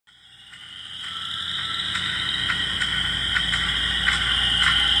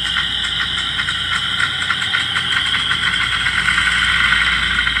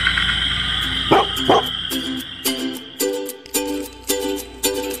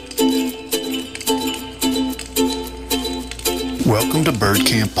Welcome to Bird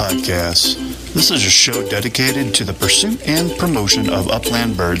Camp Podcast. This is a show dedicated to the pursuit and promotion of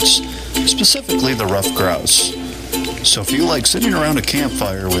upland birds, specifically the ruffed grouse. So if you like sitting around a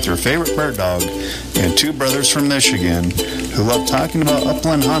campfire with your favorite bird dog and two brothers from Michigan who love talking about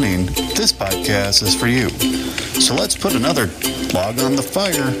upland hunting, this podcast is for you. So let's put another log on the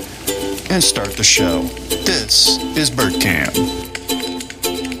fire and start the show. This is Bird Camp.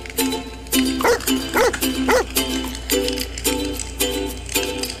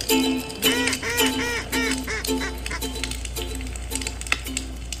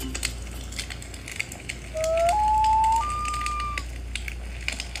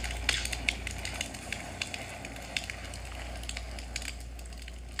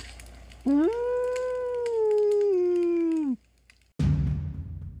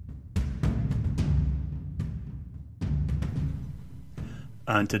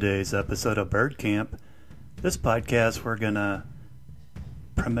 On today's episode of Bird Camp, this podcast we're going to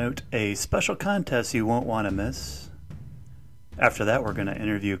promote a special contest you won't want to miss. After that, we're going to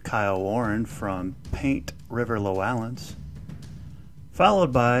interview Kyle Warren from Paint River Lowallance,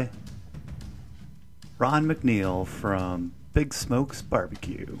 followed by Ron McNeil from Big Smokes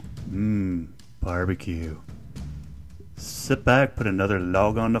Barbecue. Barbecue. Sit back, put another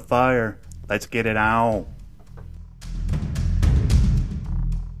log on the fire. Let's get it on.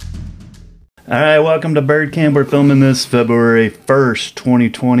 All right, welcome to Bird Camp. We're filming this February 1st,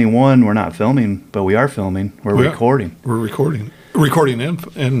 2021. We're not filming, but we are filming. We're recording. We're recording. Recording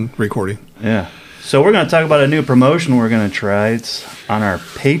and recording. Yeah. So we're going to talk about a new promotion we're going to try. It's on our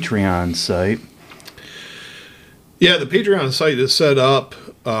Patreon site. Yeah, the Patreon site is set up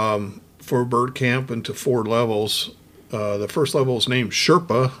for Bird Camp into 4 levels. The first level is named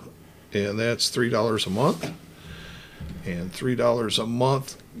Sherpa, and that's $3 a month. And $3 a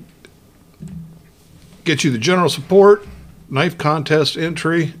month get you the general support, knife contest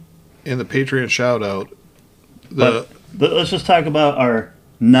entry, and the Patreon shout out. Let's just talk about our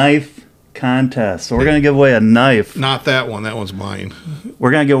knife contest. So we're going to give away a knife. Not that one. That one's mine. We're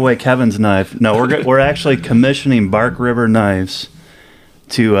going to give away Kevin's knife. No, we're actually commissioning Bark River Knives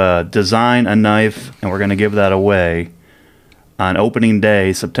to design a knife, and we're going to give that away on opening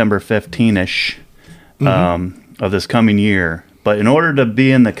day, September 15-ish of this coming year. But in order to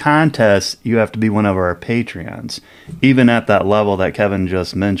be in the contest, you have to be one of our Patreons, even at that level that Kevin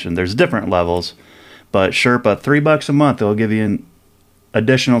just mentioned. There's different levels, but Sherpa, $3 a month, they'll give you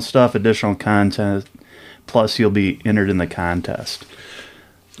additional stuff, additional content, plus you'll be entered in the contest.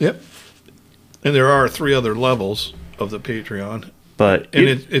 Yep. And there are 3 other levels of the Patreon.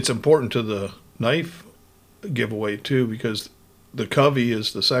 It's important to the knife giveaway, too, because the Covey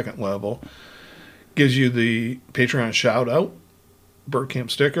is the second level. Gives you the Patreon shout-out, Bird Camp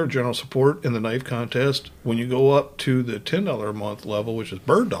sticker, general support, and the knife contest. When you go up to the $10 a month level, which is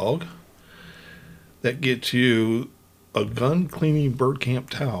Bird Dog, that gets you a gun cleaning Bird Camp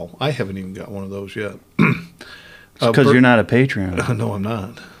towel. I haven't even got one of those yet. Because you're not a Patreon. No, I'm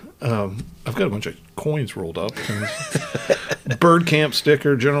not. I've got a bunch of coins rolled up. Bird Camp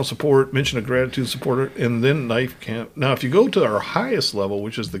sticker, general support, mention of gratitude supporter, and then knife camp. Now, if you go to our highest level,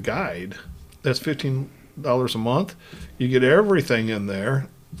 which is the guide, that's $15 a month. You get everything in there.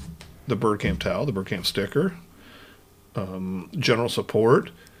 The Bird Camp towel, the Bird Camp sticker, general support,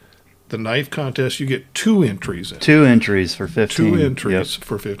 the knife contest. You get 2 entries in. 2 entries for $15. 2 entries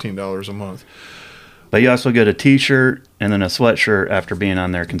for $15 a month. But you also get a t-shirt and then a sweatshirt after being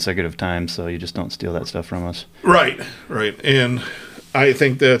on there consecutive times, so you just don't steal that stuff from us. Right. And I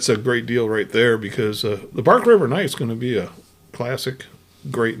think that's a great deal right there, because the Bark River knife is going to be a classic,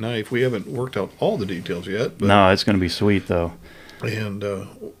 great knife. We haven't worked out all the details yet. But, no, it's going to be sweet, though. And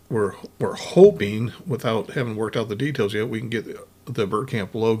we're hoping, without having worked out the details yet, we can get the Bird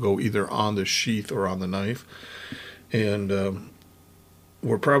Camp logo either on the sheath or on the knife. And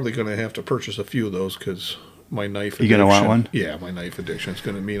we're probably going to have to purchase a few of those, because my knife addiction. You going to want one? Yeah, my knife addiction is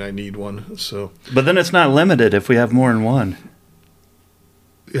going to mean I need one. So. But then it's not limited if we have more than one.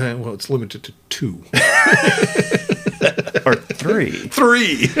 Yeah, well, it's limited to 2. Or 3.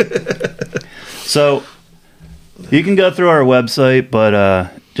 3. So you can go through our website,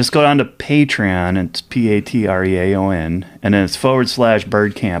 but just go down to Patreon. It's Patreon, and then it's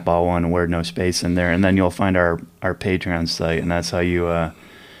 /Bird Camp, all one word, no space in there, and then you'll find our Patreon site, and that's how you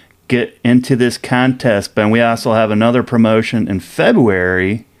get into this contest. But we also have another promotion in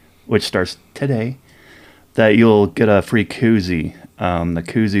February, which starts today, that you'll get a free koozie. The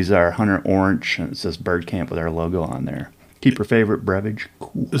koozies are Hunter Orange, and it says Bird Camp with our logo on there. Keep your favorite beverage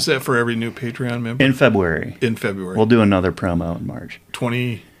cool. Is that for every new Patreon member? In February. In February. We'll do another promo in March.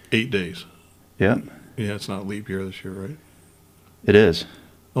 28 days. Yep. Yeah, it's not leap year this year, right? It is.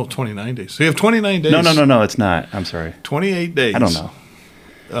 Oh, 29 days. So you have 29 days. No, it's not. I'm sorry. 28 days. I don't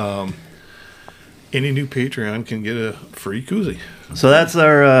know. Any new Patreon can get a free koozie. So that's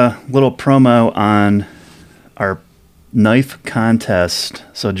our little promo on our knife contest.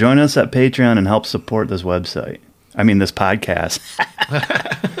 So join us at Patreon and help support this website. I mean, this podcast.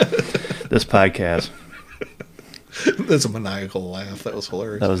 This podcast. That's a maniacal laugh. That was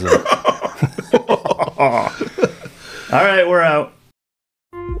hilarious. That was it. All right, we're out.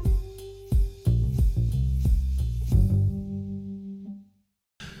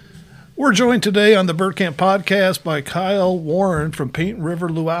 We're joined today on the Bird Camp podcast by Kyle Warren from Paint River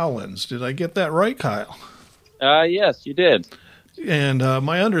Llewellyn's. Did I get that right, Kyle? Yes, you did. And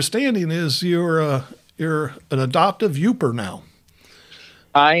my understanding is you're an adoptive Youper now.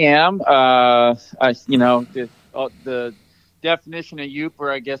 I am. The definition of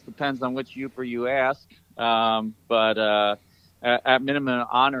Youper, I guess, depends on which Youper you ask. But at minimum, an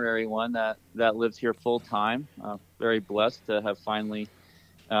honorary one that lives here full time. Very blessed to have finally,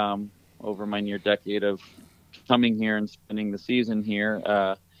 over my near decade of coming here and spending the season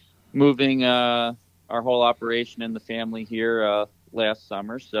here, moving our whole operation and the family here last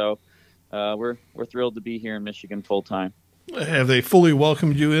summer. So we're thrilled to be here in Michigan full time. Have they fully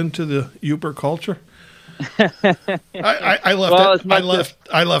welcomed you into the Youper culture? I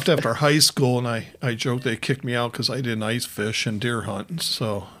left after high school, and I joked they kicked me out because I didn't ice fish and deer hunt.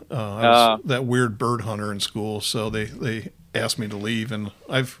 So I was that weird bird hunter in school. So they asked me to leave, and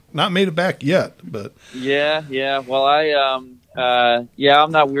I've not made it back yet. But yeah. Well, I'm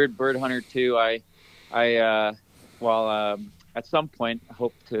that weird bird hunter too. At some point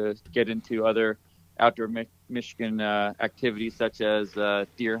hope to get into other outdoor Michigan activities such as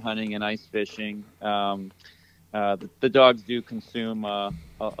deer hunting and ice fishing. The dogs do consume a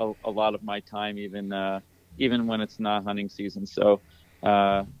lot of my time, even when it's not hunting season. So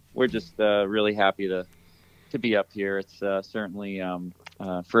we're just really happy to be up here. It's certainly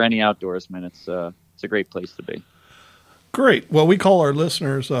for any outdoorsman, it's a great place to be. Great. Well, we call our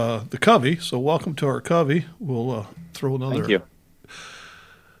listeners the Covey. So welcome to our Covey. We'll throw another Thank you.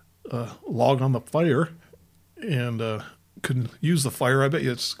 Log on the fire, and could use the fire. I bet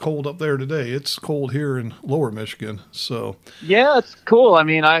you it's cold up there today. It's cold here in Lower Michigan. So yeah, it's cool. I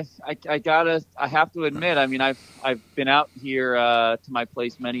mean, I have to admit, I mean, I've been out here to my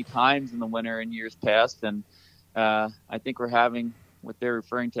place many times in the winter in years past, and I think we're having what they're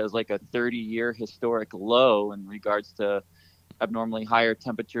referring to as like a 30-year historic low in regards to abnormally higher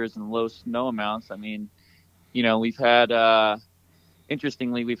temperatures and low snow amounts. I mean, we've had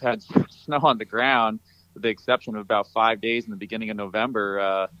interestingly, we've had snow on the ground, with the exception of about 5 days in the beginning of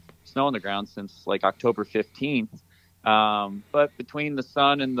November, snow on the ground since like October 15th. But between the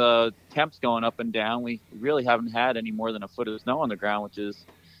sun and the temps going up and down, we really haven't had any more than a foot of snow on the ground, which is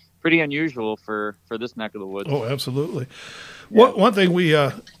pretty unusual for this neck of the woods. Oh, absolutely. Yeah. One thing we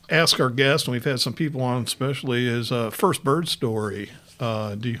ask our guests, and we've had some people on especially, is first bird story.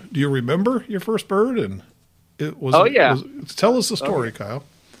 Do you remember your first bird? And tell us the story, Kyle.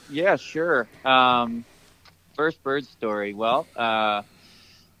 Yeah, sure. First bird story. Well, I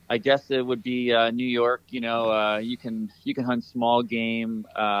guess it would be New York. You can hunt small game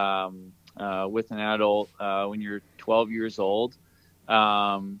with an adult when you're 12 years old.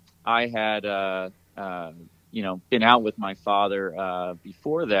 I had been out with my father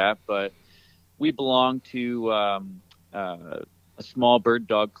before that, but we belonged to a small bird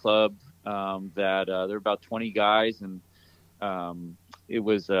dog club that there were about 20 guys, and it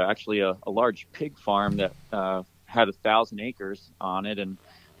was actually a large pig farm that had 1,000 acres on it, and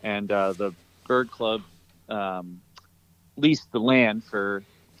the bird club leased the land for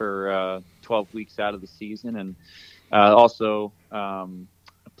 12 weeks out of the season, and also a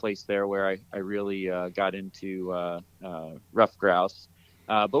place there where I really got into rough grouse.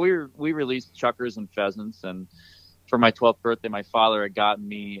 But we released chukars and pheasants, and for my 12th birthday, my father had gotten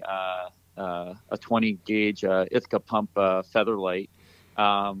me a 20 gauge Ithaca Pump Featherlight.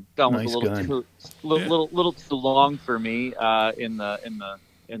 Gun was a little too long for me in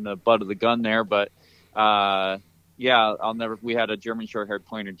the butt of the gun there, but we had a German short-haired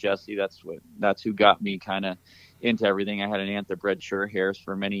pointer, Jesse. That's who got me kind of into everything. I had an anther-bred short hairs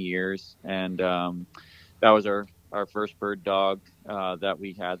for many years, and that was our first bird dog that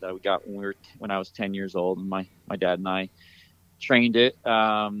we got when I was 10 years old, and my dad and I trained it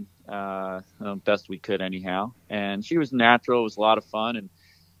best we could anyhow. And she was natural. It was a lot of fun,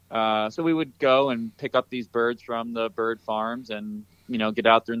 and so we would go and pick up these birds from the bird farms and get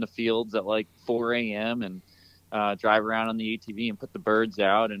out there in the fields at like 4 a.m. and drive around on the ATV and put the birds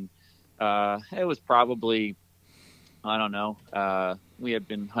out. And it was probably I don't know. We have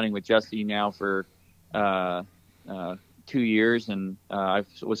been hunting with Jesse now for 2 years, and I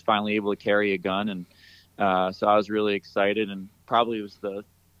was finally able to carry a gun, and so I was really excited. And probably it was the,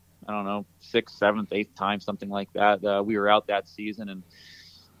 I don't know, 6th, 7th, 8th time, something like that. We were out that season, and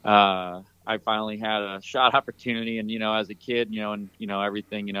I finally had a shot opportunity. And as a kid, and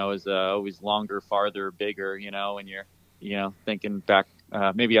everything, is always longer, farther, bigger. And you're thinking back,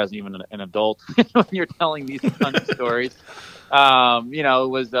 maybe as even an adult when you're telling these hunting stories. It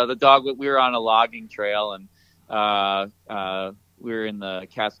was the dog. We were on a logging trail, and we were in the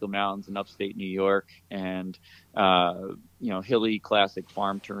Catskill Mountains in upstate New York, and hilly, classic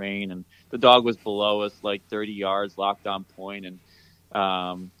farm terrain. And the dog was below us, like 30 yards, locked on point. And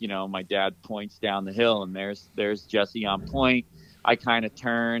my dad points down the hill, and there's Jesse on point. I kind of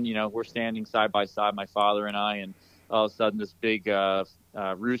turn. We're standing side by side, my father and I, and all of a sudden this big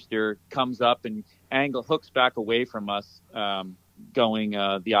rooster comes up and hooks back away from us, going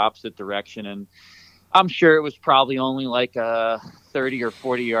the opposite direction. And I'm sure it was probably only like a 30 or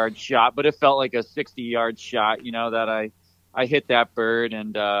 40 yard shot, but it felt like a 60-yard shot, that I hit that bird.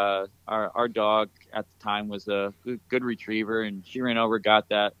 And our dog at the time was a good retriever, and she ran over, got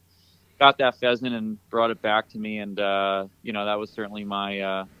that pheasant and brought it back to me. And that was certainly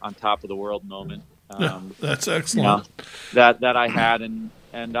my on top of the world moment. That's excellent. That I had, and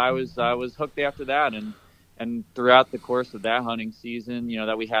I was hooked after that. And throughout the course of that hunting season,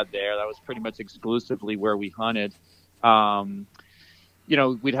 that we had there, that was pretty much exclusively where we hunted.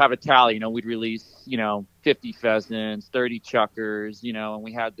 We'd have a tally. We'd release 50 pheasants, 30 chuckers, and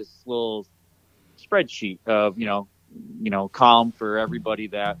we had this little spreadsheet of column for everybody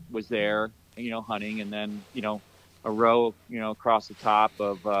that was there, hunting, and then a row across the top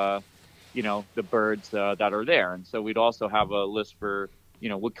of the birds that are there. And so we'd also have a list for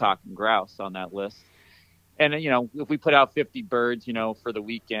woodcock and grouse on that list. And if we put out 50 birds for the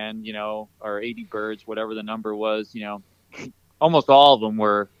weekend, or 80 birds, whatever the number was, almost all of them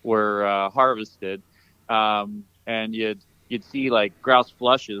were harvested. And you'd see like grouse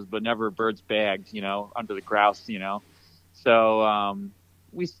flushes, but never birds bagged, under the grouse, So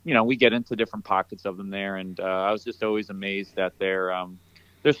we get into different pockets of them there, and I was just always amazed at their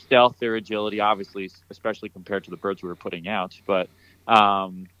stealth, their agility, obviously, especially compared to the birds we were putting out, but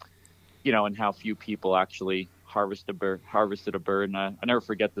and how few people actually harvested a bird. And I never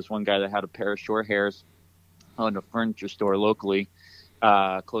forget this one guy that had a pair of short hairs in a furniture store locally,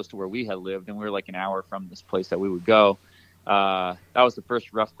 close to where we had lived, and we were like an hour from this place that we would go. That was the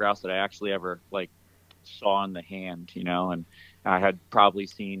first ruffed grouse that I actually ever saw in the hand, and I had probably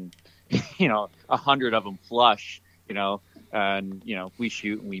seen 100 of them flush, and we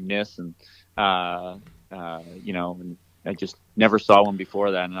shoot and we miss, and and I just never saw one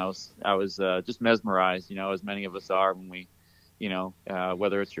before that, and I was just mesmerized, as many of us are when we,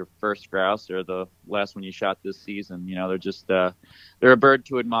 whether it's your first grouse or the last one you shot this season, they're just they're a bird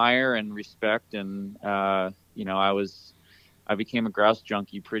to admire and respect. And I became a grouse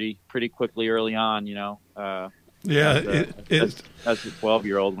junkie pretty quickly early on, as a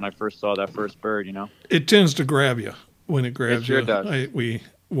 12-year-old when I first saw that first bird. It tends to grab you when it grabs it sure you. Does. We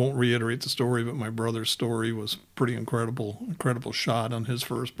won't reiterate the story, but my brother's story was pretty incredible shot on his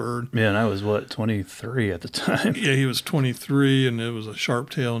first bird. Yeah, and I was 23 at the time. Yeah, he was 23, and it was a sharp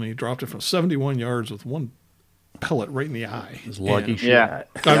tail, and he dropped it from 71 yards with one pellet right in the eye. It was lucky shot. Yeah.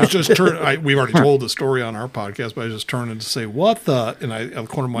 I was just turning. We've already told the story on our podcast, but I was just turning to say, "What the?" And out of the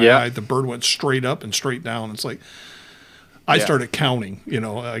corner of my eye, the bird went straight up and straight down. It's like I started counting.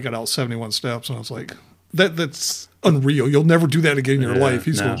 I got out 71 steps, and I was like, "That's unreal. You'll never do that again in your life."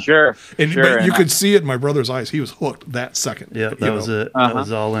 He's going, sure. But you could see it in my brother's eyes. He was hooked that second. Yeah, that was it. That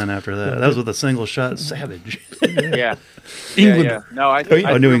was all in after that. That was with a single shot savage. Yeah. England. Yeah. No, I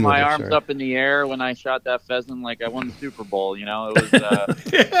threw my arms up in the air when I shot that pheasant like I won the Super Bowl. It was.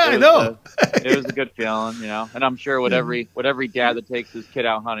 I know. It was a good feeling, and I'm sure what every dad that takes his kid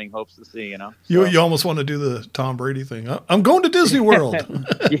out hunting hopes to see, So. You almost want to do the Tom Brady thing. I'm going to Disney World.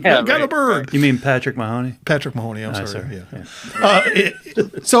 Yeah, I got a bird. You mean Patrick Mahoney? Patrick Mahoney. I'm sorry. Yeah.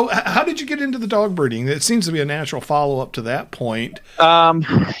 So how did you get into the dog breeding? It seems to be a natural follow up to that point.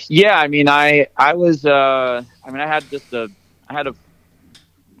 Yeah. I mean, I was. I had a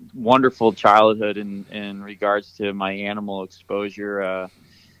wonderful childhood in regards to my animal exposure.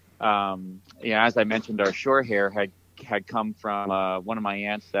 As I mentioned, our short hair had come from one of my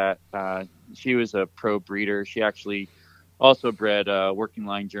aunts that she was a pro breeder. She actually also bred working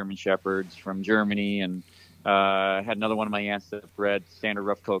line German Shepherds from Germany, and I had another one of my aunts that bred standard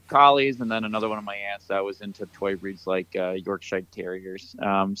rough coat collies, and then another one of my aunts that was into toy breeds like Yorkshire Terriers.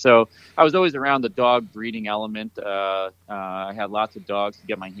 So I was always around the dog breeding element. I had lots of dogs to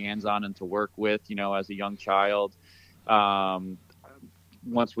get my hands on and to work with, as a young child.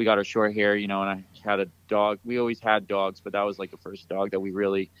 Once we got our short hair, and I had a dog. We always had dogs, but that was like the first dog that we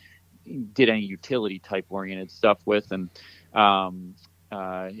really did any utility type oriented stuff with. And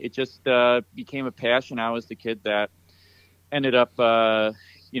it just became a passion. I was the kid that ended up,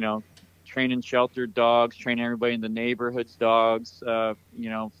 training sheltered dogs, training everybody in the neighborhood's dogs,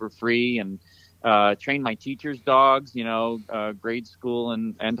 for free, and trained my teachers' dogs, grade school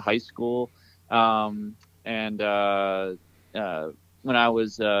and high school. When I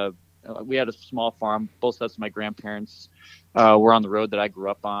was, we had a small farm. Both sets of my grandparents were on the road that I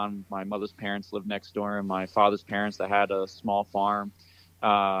grew up on. My mother's parents lived next door, and my father's parents that had a small farm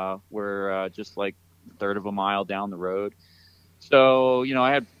were just like a third of a mile down the road. So,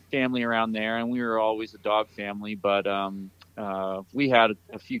 I had family around there, and we were always a dog family, but we had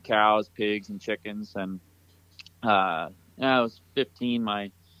a few cows, pigs, and chickens. And I was 15.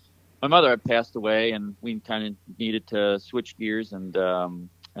 My mother had passed away, and we kind of needed to switch gears and,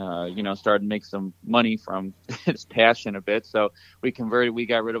 started to make some money from this passion a bit. So we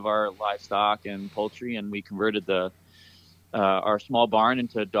got rid of our livestock and poultry, and we converted our small barn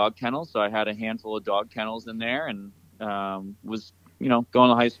into dog kennels. So I had a handful of dog kennels in there, and was, going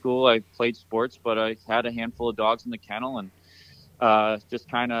to high school. I played sports, but I had a handful of dogs in the kennel, and just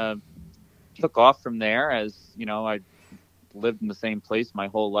kind of took off from there. As I lived in the same place my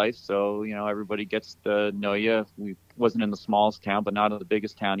whole life, so everybody gets to know you. We wasn't in the smallest town, but not in the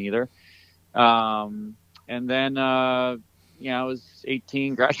biggest town either. And then I was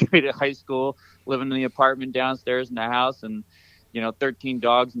 18, graduated high school, living in the apartment downstairs in the house, and 13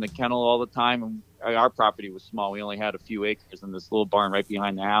 dogs in the kennel all the time. And our property was small. We only had a few acres in this little barn right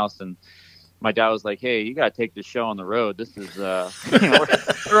behind the house. And my dad was like, "Hey, you got to take this show on the road. This is,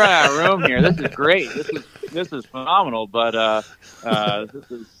 we're out of room here. This is great. This is phenomenal. But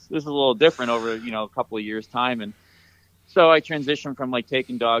this is a little different over, a couple of years' time." And so I transitioned from like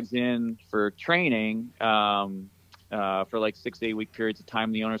taking dogs in for training for like 6 to 8 week periods of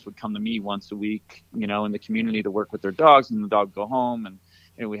time. The owners would come to me once a week, in the community to work with their dogs, and the dog would go home, and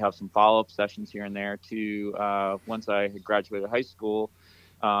we have some follow-up sessions here and there too. Once I had graduated high school,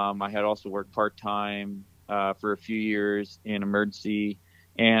 I had also worked part-time for a few years in emergency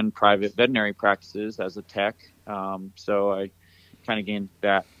and private veterinary practices as a tech. So I kind of gained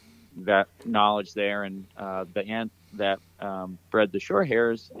that knowledge there, and the aunt that bred the short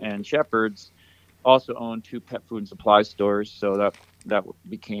hairs and shepherds also owned 2 pet food and supply stores. So that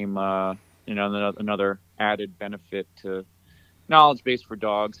became another added benefit to knowledge base for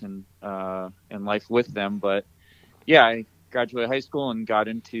dogs and life with them. But yeah, I graduated high school and got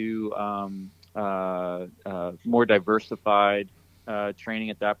into more diversified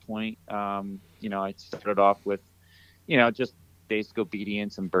training at that point. I started off with just basic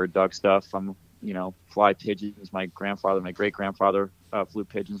obedience and bird dog stuff. Fly pigeons. My great grandfather flew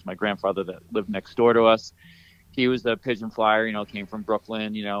pigeons. My grandfather that lived next door to us, he was a pigeon flyer, came from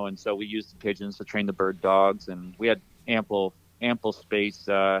Brooklyn, and so we used the pigeons to train the bird dogs, and we had ample space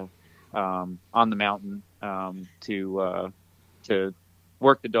on the mountain to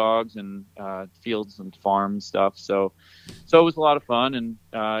work the dogs and fields and farm stuff. So it was a lot of fun, and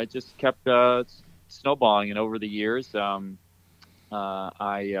it just kept snowballing. And over the years, I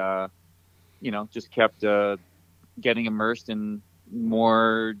just kept getting immersed in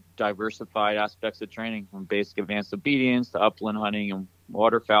more diversified aspects of training, from basic advanced obedience to upland hunting and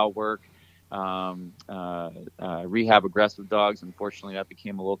waterfowl work, rehab aggressive dogs. Unfortunately, that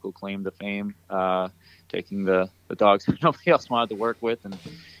became a local claim to fame, taking the dogs that nobody else wanted to work with. And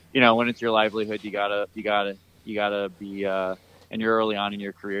when it's your livelihood, you gotta be, and you're early on in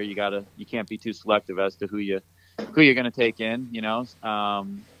your career, you can't be too selective as to who you're gonna take in.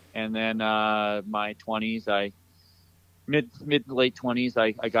 And then my 20s, mid to late 20s,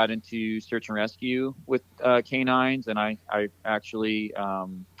 I got into search and rescue with canines, and I actually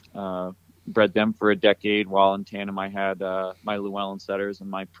bred them for a decade. While in tandem, I had my Llewellyn setters and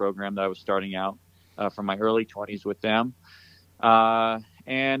my program that I was starting out from my early 20s with them,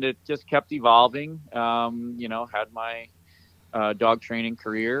 and it just kept evolving. Had my dog training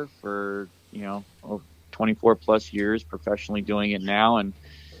career for 24 plus years, professionally doing it now. And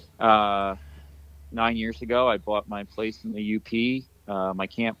 9 years ago, I bought my place in the UP, my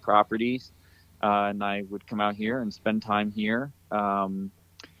camp properties, and I would come out here and spend time here. And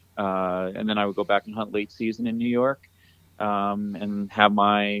then I would go back and hunt late season in New York, and have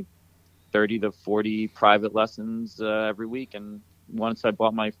my 30 to 40 private lessons every week. And once I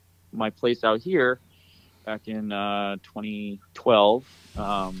bought my place out here back in 2012,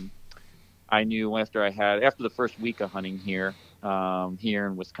 I knew after the first week of hunting here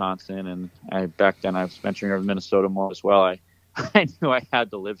in Wisconsin, and back then I was venturing over to Minnesota more as well. I knew I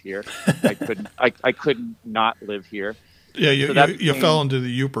had to live here. I couldn't not live here. Yeah, you fell into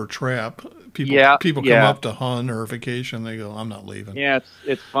the Yooper trap. People come up to hunt or vacation. They go, I'm not leaving. Yeah,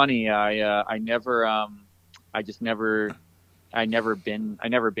 it's funny. I never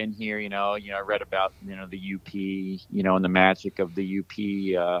been here. I read about the UP, and the magic of the UP.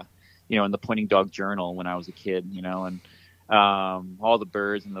 In the Pointing Dog Journal when I was a kid. And all the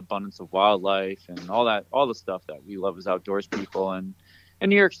birds and the abundance of wildlife and all the stuff that we love as outdoors people. And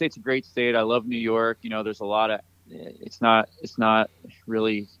New York State's a great state. I love New York. There's a lot of. It's not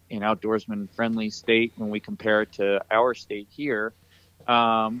really an outdoorsman friendly state when we compare it to our state here.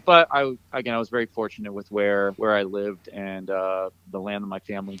 But I was very fortunate with where I lived and the land that my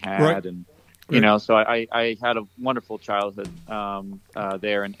family had. Right. And, so I had a wonderful childhood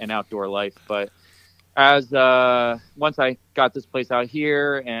there and outdoor life. But once I got this place out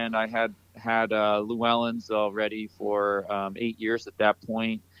here, and I had Llewellyn's already for 8 years at that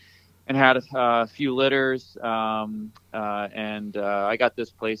point, and had a few litters, and I got this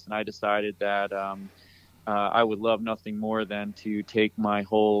place, and I decided that I would love nothing more than to take my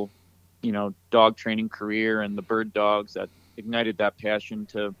whole, dog training career and the bird dogs that ignited that passion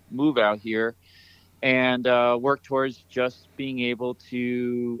to move out here and work towards just being able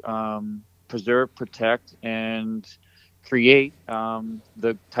to preserve, protect, and create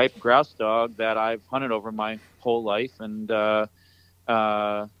the type of grouse dog that I've hunted over my whole life, and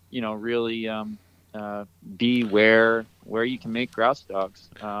really be where you can make grouse dogs.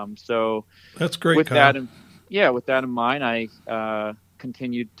 So that's great. With that in mind, I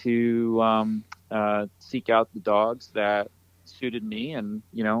continued to seek out the dogs that suited me, and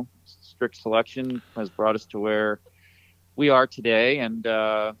strict selection has brought us to where we are today. And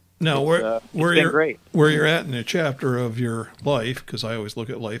now, where you're at in a chapter of your life, because I always look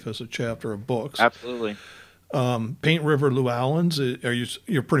at life as a chapter of books. Absolutely. Paint River Llewellyn's.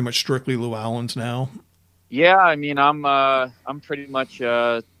 You're pretty much strictly Llewellyn's now? Yeah, I mean, I'm pretty much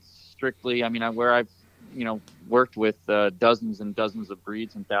strictly. I mean, where I've worked with dozens and dozens of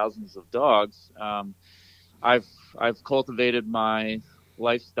breeds and thousands of dogs. I've cultivated my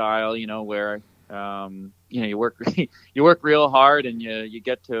lifestyle. Where you work real hard, and you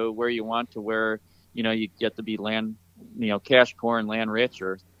get to where you want to, where you get to be land, cash poor and land rich,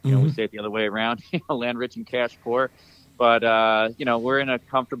 or we say it the other way around, land rich and cash poor. But we're in a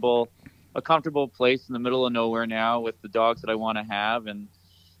comfortable place in the middle of nowhere now with the dogs that I want to have, and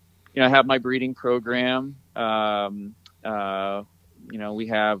I have my breeding program. We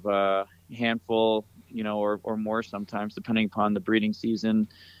have a handful, or more sometimes, depending upon the breeding season,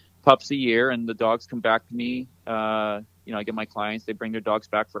 pups a year, and the dogs come back to me. I get my clients; they bring their dogs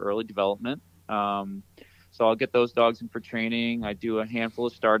back for early development. So I'll get those dogs in for training. I do a handful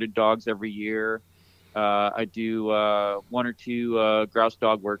of started dogs every year. I do one or two grouse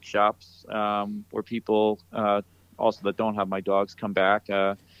dog workshops where people also that don't have my dogs come back.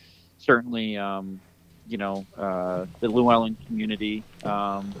 Certainly, the Llewellyn community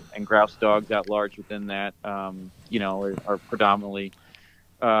and grouse dogs at large within that, are predominantly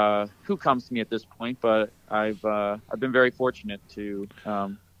who comes to me at this point. But I've been very fortunate to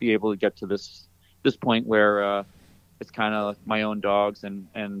be able to get to this point where it's kind of my own dogs and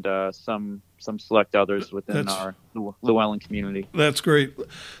some select others within our Llewellyn community. That's great.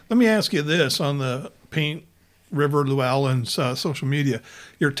 Let me ask you this on the Paint River Llewellyn's social media.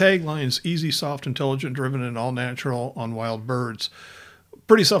 Your tagline is easy, soft, intelligent, driven, and all natural on wild birds.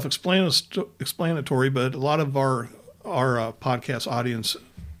 Pretty self-explanatory, but a lot of our podcast audience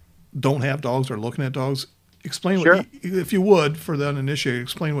don't have dogs or looking at dogs. Explain, sure. If you would, for the uninitiated,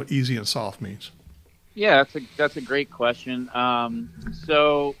 explain what easy and soft means. Yeah, that's a great question.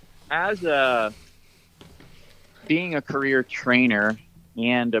 So as being a career trainer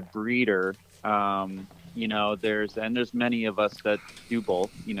and a breeder, there's many of us that do both.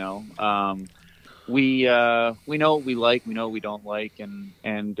 We know what we like, we know what we don't like, and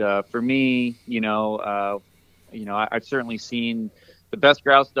for me, I've certainly seen the best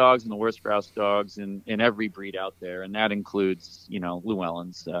grouse dogs and the worst grouse dogs in every breed out there, and that includes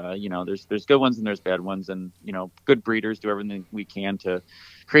Llewellyn's. There's good ones and there's bad ones, and good breeders do everything we can to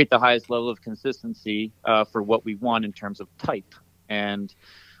create the highest level of consistency for what we want in terms of type. And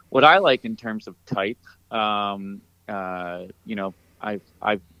what I like in terms of type, I've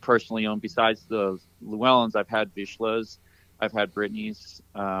personally owned, besides the Llewellyn's, I've had Vizslas, I've had Brittany's,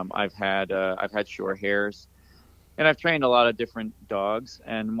 I've had short hairs, and I've trained a lot of different dogs.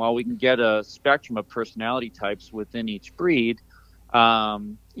 And while we can get a spectrum of personality types within each breed,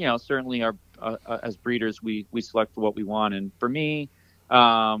 certainly as breeders, we select what we want. And for me,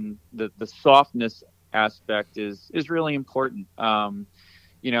 the softness aspect is really important.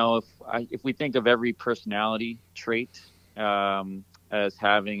 If we think of every personality trait as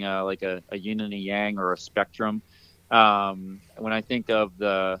having like a yin and a yang or a spectrum, when I think of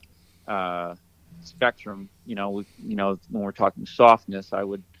the spectrum, when we're talking softness, I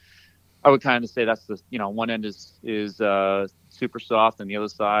would kind of say that's one end is super soft and the other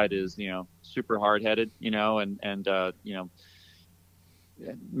side is super hard headed, and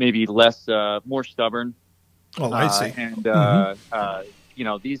maybe less more stubborn. Oh, I see. And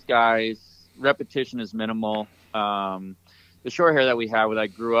these guys, repetition is minimal. The short hair that we have, I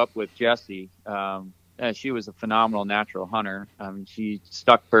grew up with Jessie. She was a phenomenal natural hunter. She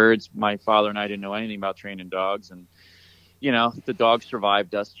stuck birds. My father and I didn't know anything about training dogs, and the dog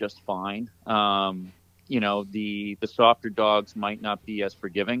survived us just fine. The softer dogs might not be as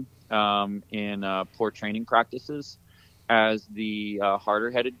forgiving in poor training practices as the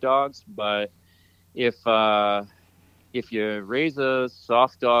harder-headed dogs, but if you raise a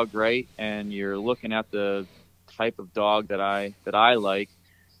soft dog right and you're looking at the type of dog that I like,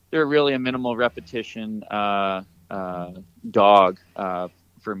 they're really a minimal repetition dog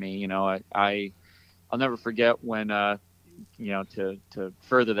for me. I'll never forget when to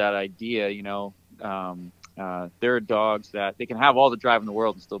further that idea, there are dogs that they can have all the drive in the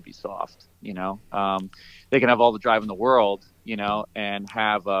world and still be soft. They can have all the drive in the world, and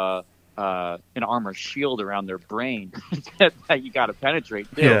have an armor shield around their brain that you got to penetrate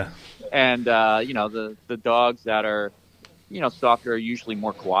too. Yeah. And the dogs that are softer are usually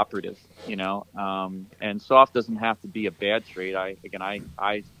more cooperative. And soft doesn't have to be a bad trait. I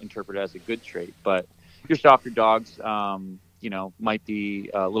interpret it as a good trait. But your softer dogs, might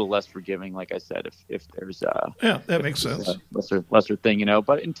be a little less forgiving. Like I said, if there's that makes sense. Lesser thing,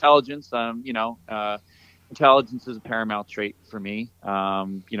 But intelligence, intelligence is a paramount trait for me. A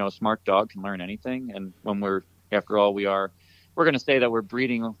smart dog can learn anything, and when we're going to say that we're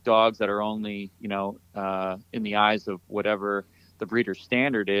breeding dogs that are only, in the eyes of whatever the breeder's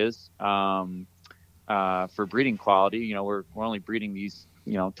standard is for breeding quality. We're only breeding these,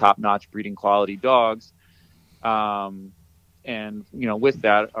 top-notch breeding quality dogs. And with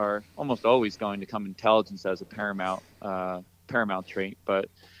that are almost always going to come intelligence as a paramount trait. But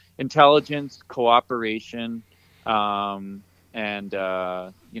intelligence, cooperation, and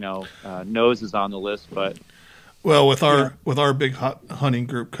nose is on the list, but. Well, with our big hunting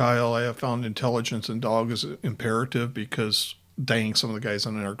group, Kyle, I have found intelligence in dog is imperative because dang, some of the guys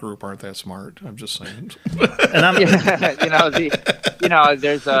in our group aren't that smart. I'm just saying. And I'm,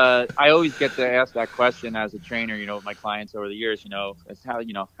 there's I always get to ask that question as a trainer, with my clients over the years, as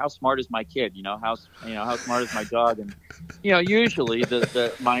how smart is my kid? How smart is my dog? And, usually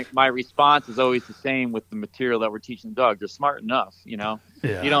my response is always the same with the material that we're teaching the dog. They're smart enough, Yeah.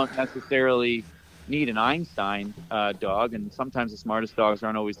 You don't necessarily need an Einstein dog, and sometimes the smartest dogs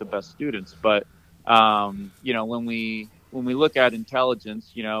aren't always the best students. But when we look at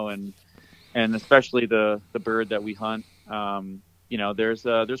intelligence, and especially the bird that we hunt,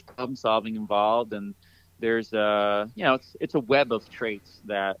 there's problem solving involved, and there's it's a web of traits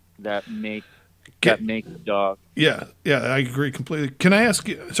that make the dog. Yeah, I agree completely. Can I ask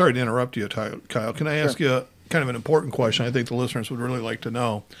you? Sorry to interrupt you, Kyle. Can I ask you kind of an important question? I think the listeners would really like to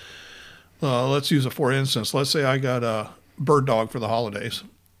know. Let's use it for instance. Let's say I got a bird dog for the holidays,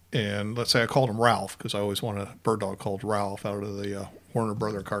 and let's say I called him Ralph because I always want a bird dog called Ralph out of the Warner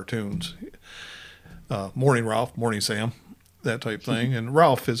Brother cartoons. Morning Ralph, morning Sam, that type thing. And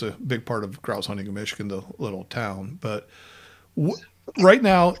Ralph is a big part of grouse hunting in Michigan, the little town. But right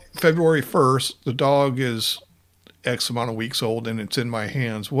now, February 1st, the dog is X amount of weeks old and it's in my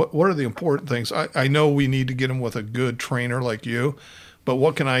hands. What are the important things? I know we need to get him with a good trainer like you, but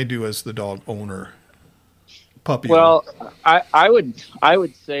what can I do as the dog owner? Puppy. Well, I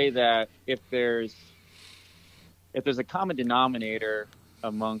would say that if there's a common denominator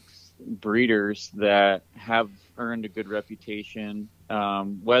amongst breeders that have earned a good reputation,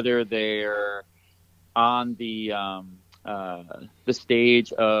 whether they're on the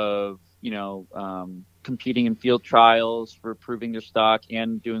stage of competing in field trials for proving their stock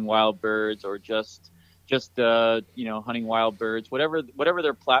and doing wild birds, or just hunting wild birds, whatever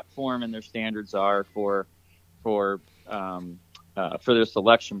their platform and their standards are for their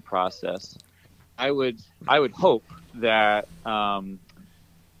selection process, I would hope that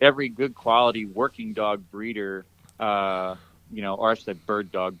every good quality working dog breeder or I should say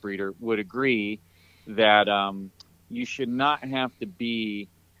bird dog breeder would agree that you should not have to be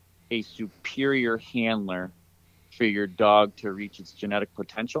a superior handler for your dog to reach its genetic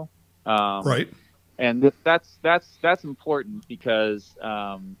potential. Right. And that's important because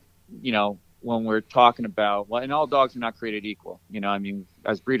when we're talking about, well, and all dogs are not created equal. I mean,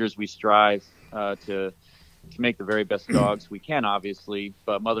 as breeders, we strive to make the very best dogs we can, obviously,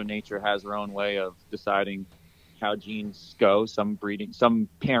 but Mother Nature has her own way of deciding how genes go. Some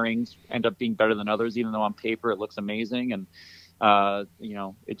pairings end up being better than others, even though on paper it looks amazing. And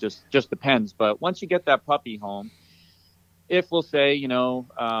it just depends. But once you get that puppy home, if we'll say, you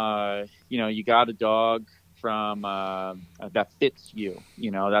got a dog from that fits you,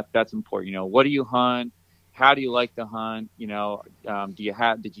 that's important. What do you hunt? How do you like to hunt? Did you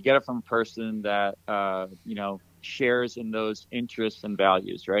get it from a person that shares in those interests and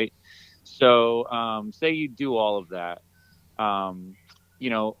values, right? So say you do all of that,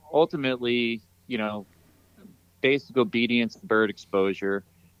 ultimately, basic obedience, bird exposure,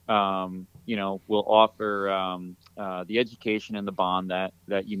 will offer the education and the bond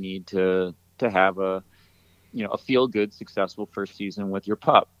that you need to have a feel good, successful first season with your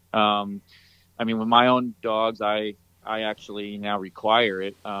pup. I mean, with my own dogs, I actually now require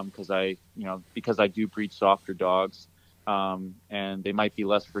it because I do breed softer dogs, and they might be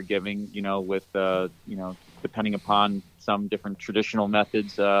less forgiving, with depending upon some different traditional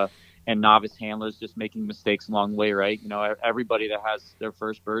methods. And novice handlers just making mistakes along the way, right? Everybody that has their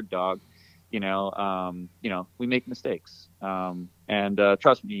first bird dog, we make mistakes. And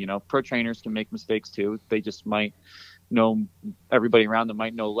trust me, pro trainers can make mistakes too. They just might know, everybody around them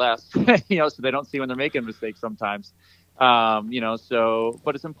might know less, so they don't see when they're making mistakes sometimes. But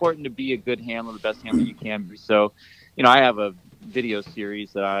it's important to be a good handler, the best handler you can be. So, I have a video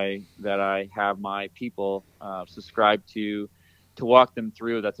series that I have my people subscribe to walk them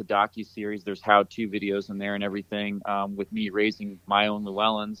through. That's a docu-series. There's how-to videos in there and everything, with me raising my own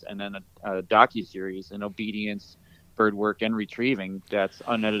Llewellyns, and then a docu-series in obedience, bird work, and retrieving. That's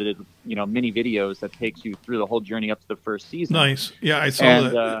unedited, mini videos that takes you through the whole journey up to the first season. Nice. Yeah, I saw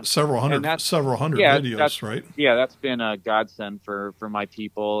that several hundred videos, right? Yeah, that's been a godsend for my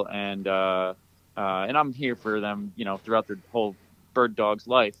people, and I'm here for them, throughout their whole bird dog's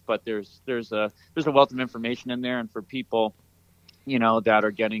life. But there's a wealth of information in there, and for people that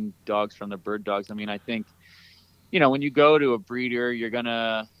are getting dogs from the bird dogs. I mean, I think, when you go to a breeder, you're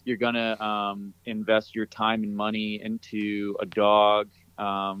gonna invest your time and money into a dog.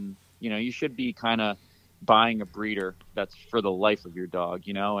 You should be kind of buying a breeder that's for the life of your dog,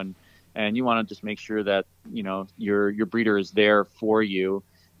 and you want to just make sure that, your breeder is there for you.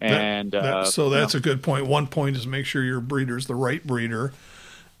 And so that's a good point. One point is make sure your breeder is the right breeder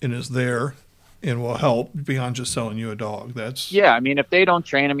and is there and will help beyond just selling you a dog. I mean, if they don't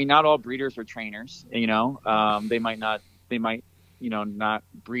train, I mean, not all breeders are trainers, they might not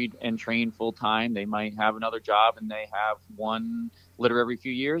breed and train full time. They might have another job and they have one litter every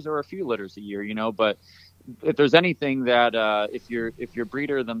few years or a few litters a year, but if there's anything that, if your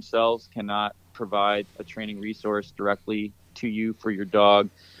breeder themselves cannot provide a training resource directly to you for your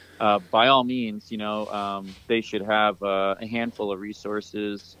dog, by all means, they should have a handful of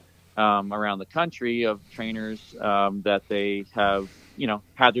resources around the country of trainers that they have,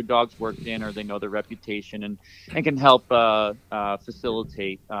 had their dogs worked in, or they know their reputation and can help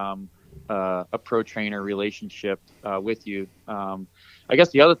facilitate a pro trainer relationship with you. I guess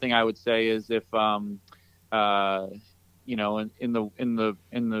the other thing I would say is if in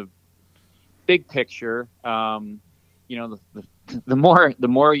the big picture, the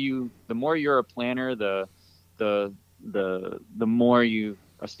more you're a planner, the more you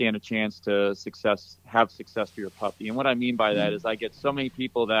stand a chance to have success for your puppy. And what I mean by that is I get so many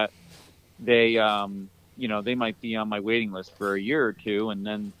people that they might be on my waiting list for a year or two, and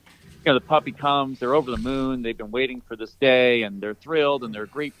then the puppy comes, they're over the moon, they've been waiting for this day, and they're thrilled, and they're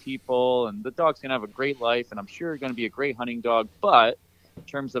great people, and the dog's gonna have a great life, and I'm sure going to be a great hunting dog. But in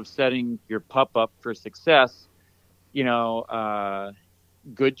terms of setting your pup up for success,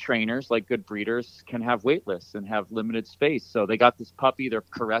 good trainers, like good breeders, can have wait lists and have limited space. So they got this puppy, they're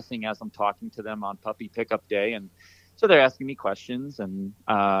caressing as I'm talking to them on puppy pickup day, and so they're asking me questions, and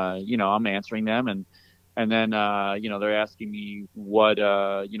I'm answering them, and then they're asking me what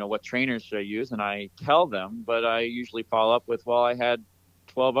trainers should I use, and I tell them, but I usually follow up with, well, I had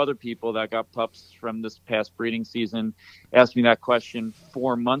 12 other people that got pups from this past breeding season ask me that question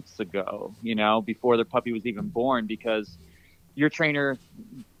 4 months ago, before their puppy was even born, because your trainer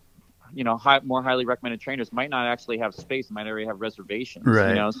more highly recommended trainers might not actually have space, might already have reservations,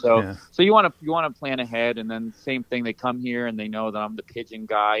 right? So you want to plan ahead, and then same thing, they come here and they know that I'm the pigeon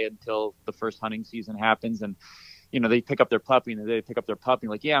guy until the first hunting season happens, and they pick up their puppy, and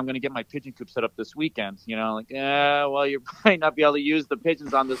like, yeah, I'm going to get my pigeon coop set up this weekend. Like, yeah, well, you might not be able to use the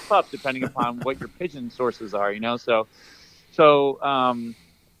pigeons on this pup depending upon what your pigeon sources are, So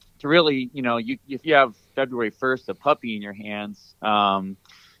to really, if you have February 1st, a puppy in your hands,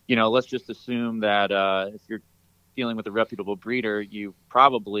 let's just assume that if you're dealing with a reputable breeder, you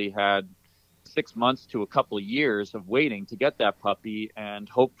probably had 6 months to a couple of years of waiting to get that puppy, and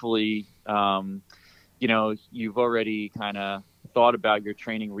hopefully, you've already kind of thought about your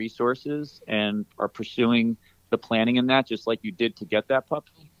training resources and are pursuing the planning in that, just like you did to get that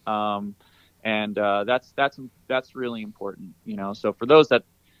puppy. And that's really important, So for those that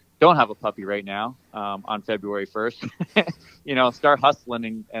don't have a puppy right now, on February 1st, start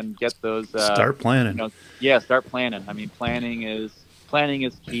hustling and get those. Start planning. Start planning. I mean, planning is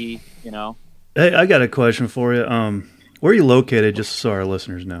key. Hey, I got a question for you. Where are you located, just so our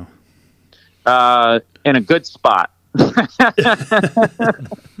listeners know? In a good spot. No,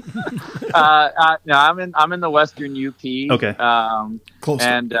 I'm in the Western UP. Okay.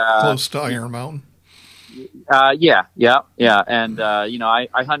 Close to Iron Mountain. Yeah. And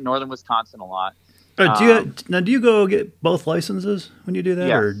I hunt northern Wisconsin a lot. Do you go get both licenses when you do that?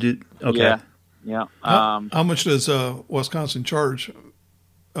 Yes. Okay. Yeah. How much does Wisconsin charge?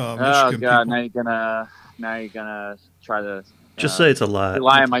 Oh Michigan God! people? Now you're gonna try to just say it's a lot.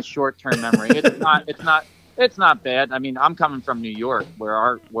 Rely on my short-term memory. It's not bad. I mean, I'm coming from New York, where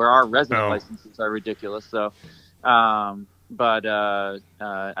our resident licenses are ridiculous. So, I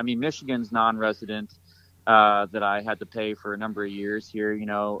mean, Michigan's non-resident that I had to pay for a number of years here.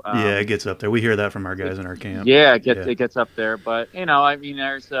 It gets up there. We hear that from our guys in our camp. Yeah, it gets up there. But I mean,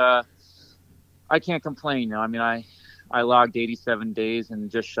 there's I can't complain. I mean, I logged 87 days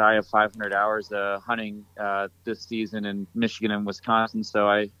and just shy of 500 hours hunting this season in Michigan and Wisconsin. So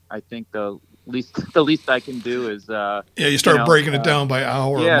I think the least I can do is you start breaking it down by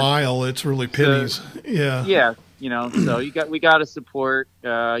hour or mile. It's really pennies. So we got to support.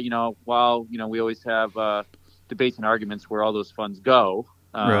 While we always have debates and arguments where all those funds go.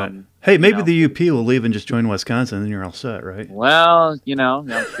 Right. Hey, maybe the UP will leave and just join Wisconsin, and then you're all set, right? Well, I'm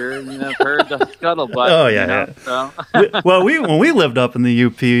sure I've heard the scuttlebutt. Oh yeah. So. When we lived up in the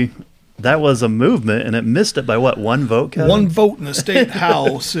UP, that was a movement, and it missed it by what, one vote, Kevin? One vote in the state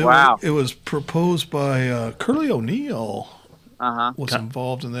house. Wow. It was proposed by Curly O'Neill. Was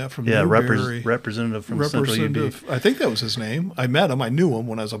involved in that from Newberry. Representative from Central UP. I think that was his name. I met him. I knew him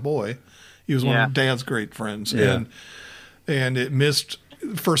when I was a boy. He was one of Dad's great friends, and it missed.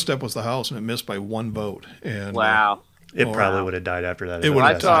 First step was the House, and it missed by one vote. And wow, it probably would have died after that. It would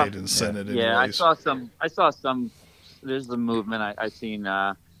have died in Senate. Yeah, anyways. I saw some. There's a movement I seen.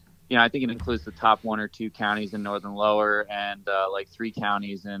 I think it includes the top 1 or 2 counties in Northern Lower and like 3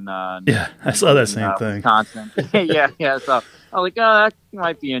 counties in. I saw that same thing. Wisconsin. yeah. So I'm like, that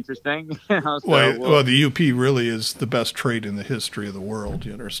might be interesting. Well, the UP really is the best trade in the history of the world.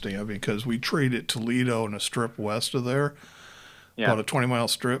 You understand, because we traded Toledo and a strip west of there. About a 20-mile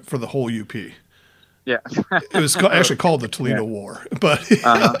strip for the whole UP. Yeah. It was actually called the Toledo War, but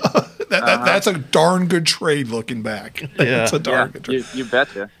that's a darn good trade looking back. It's a darn good trade. You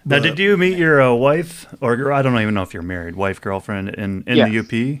betcha. Now, did you meet your wife, or I don't even know if you're married, wife, girlfriend in the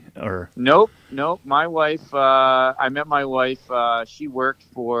UP? Or Nope. My wife, I met my wife, she worked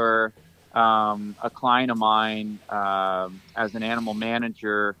for a client of mine as an animal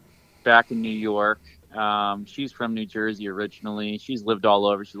manager back in New York. She's from New Jersey originally. She's lived all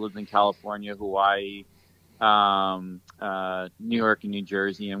over. She lived in California, Hawaii, New York, and New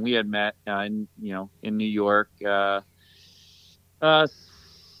Jersey. And we had met, in New York. So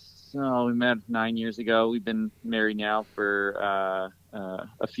we met 9 years ago. We've been married now for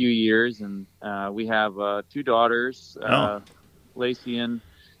a few years, and we have 2 daughters, Lacey and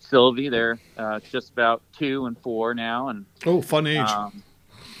Sylvie. They're just about 2 and 4 now. And fun age.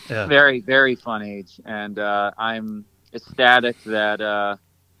 Very, very fun age, and I'm ecstatic that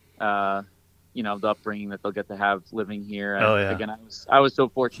the upbringing that they'll get to have living here. Again, I was so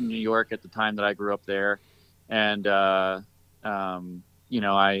fortunate in New York at the time that I grew up there, and I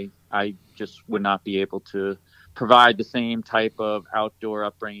just would not be able to provide the same type of outdoor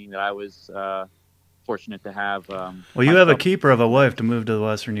upbringing that I was fortunate to have. Well, you have a keeper of a wife to move to the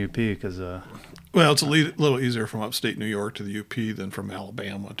Western UP because. Well, it's a little easier from upstate New York to the UP than from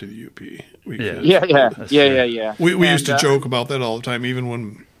Alabama to the UP. Yeah. We used to joke about that all the time, even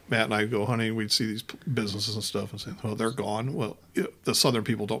when Matt and I go hunting, we'd see these businesses and stuff and say, "Oh, they're gone." Well, the southern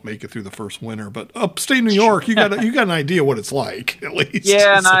people don't make it through the first winter, but upstate New York, you got an idea what it's like, at least.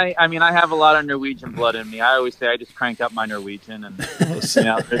 Yeah, and I mean, I have a lot of Norwegian blood in me. I always say I just cranked up my Norwegian, and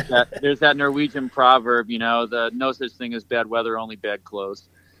there's that Norwegian proverb, the no such thing as bad weather, only bad clothes.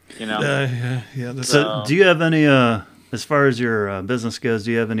 Yeah. So, do you have any, as far as your business goes,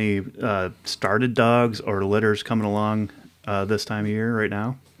 do you have any started dogs or litters coming along this time of year right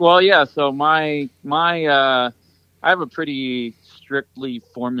now? Well, yeah. So my I have a pretty strictly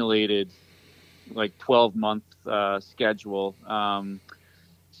formulated, like 12-month schedule.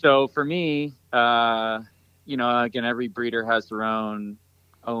 So for me, again, every breeder has their own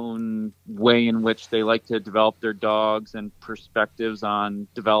way in which they like to develop their dogs and perspectives on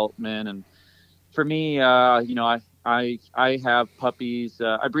development. And for me, I have puppies.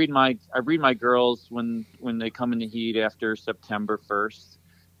 I breed my girls when they come into heat after September 1st.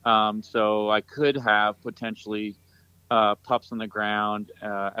 So I could have potentially pups on the ground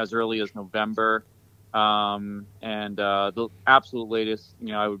as early as November. And the absolute latest,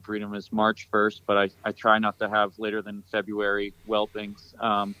 I would breed them is March 1st, but I try not to have later than February whelpings.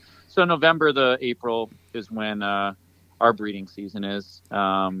 So November to April is when our breeding season is.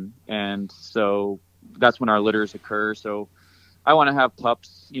 And so that's when our litters occur. So I want to have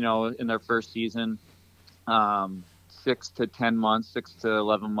pups, in their first season, 6 to 10 months, 6 to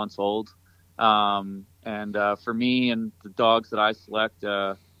 11 months old. And for me and the dogs that I select,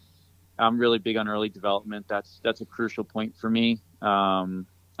 I'm really big on early development. That's a crucial point for me. I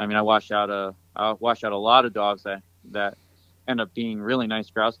wash out a lot of dogs that end up being really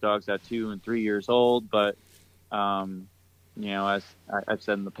nice grouse dogs at 2 and 3 years old. But, as I've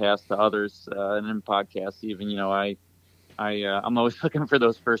said in the past to others and in podcasts, even, I'm always looking for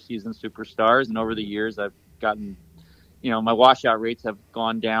those first season superstars. And over the years, I've gotten, my washout rates have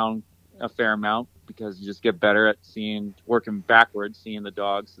gone down a fair amount because you just get better at working backwards, seeing the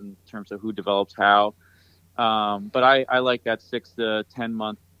dogs in terms of who develops how. But I like that 6 to 10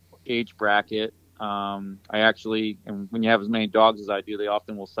 month age bracket. I actually, and when you have as many dogs as I do, they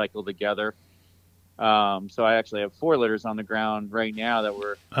often will cycle together. So I actually have 4 litters on the ground right now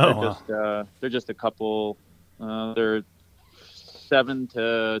that they're just a couple, they're 7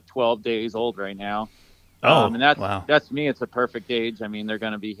 to 12 days old right now. And that's me. It's a perfect age. I mean, they're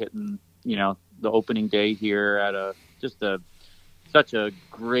going to be hitting, the opening day here at such a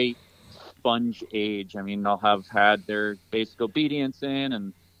great sponge age. I mean, they'll have had their basic obedience in,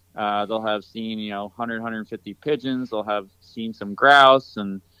 and they'll have seen, 100, 150 pigeons. They'll have seen some grouse,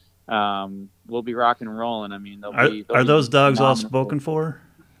 and we'll be rocking and rolling. I mean, are those dogs all spoken for?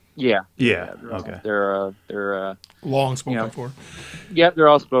 Yeah. Okay. They're long spoken for. Yeah, they're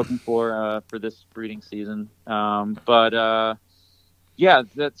all spoken for this breeding season. So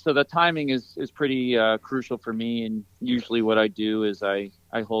the timing is pretty crucial for me. And usually what I do is I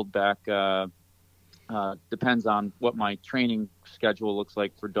hold back, depends on what my training schedule looks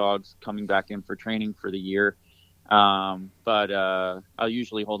like for dogs coming back in for training for the year. But I'll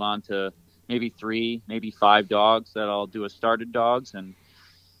usually hold on to maybe 3, maybe 5 dogs that I'll do as started dogs. And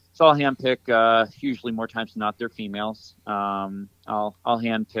so I'll handpick, usually more times than not, they're females. I'll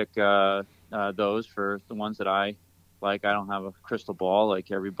handpick those for the ones that I like. I don't have a crystal ball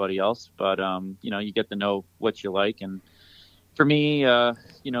like everybody else, but you get to know what you like. And for me,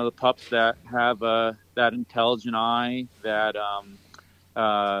 the pups that have that intelligent eye, that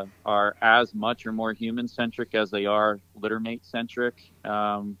are as much or more human centric as they are litter mate centric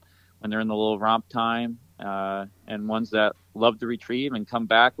when they're in the little romp time, and ones that love to retrieve and come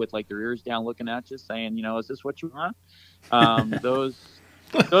back with like their ears down looking at you saying, is this what you want? Those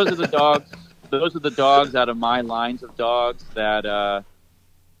are the dogs. Those are the dogs out of my lines of dogs that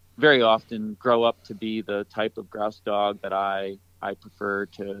very often grow up to be the type of grouse dog that I prefer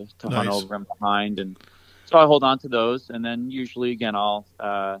to hunt over and behind. And so I hold on to those. And then usually, again, I'll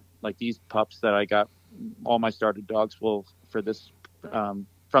like these pups that I got, all my started dogs will, for this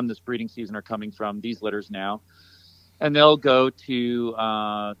from this breeding season, are coming from these litters now. And they'll they'll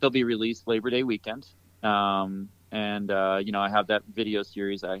be released Labor Day weekend. I have that video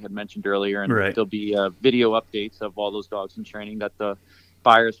series I had mentioned earlier, and There'll be video updates of all those dogs in training that the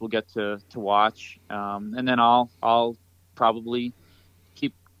buyers will get to watch. And then I'll probably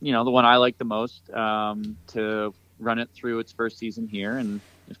keep, the one I like the most, to run it through its first season here. And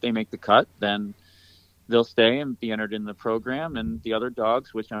if they make the cut, then they'll stay and be entered in the program. And the other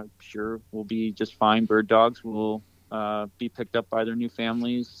dogs, which I'm sure will be just fine bird dogs, will be picked up by their new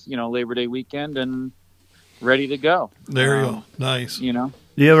families, Labor Day weekend, and ready to go. There you go. Nice. Do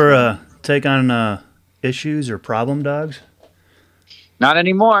you ever take on issues or problem dogs? Not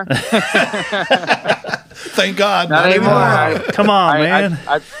anymore. Thank God. Not anymore. Come on, man.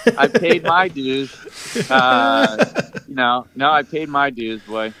 I paid my dues. No, I paid my dues,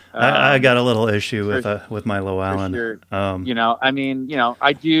 boy. I got a little issue with my Llewellyn. Sure. I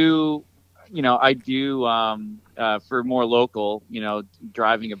do. For more local,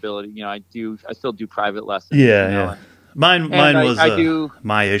 driving ability. I still do private lessons. Yeah. Mine was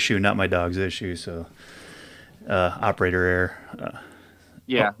my issue, not my dog's issue. So, operator error.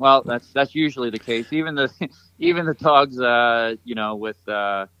 Yeah, well, that's usually the case. Even the dogs, with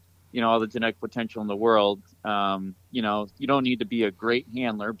all the genetic potential in the world, you don't need to be a great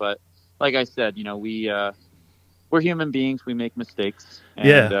handler, but like I said, we're human beings. We make mistakes.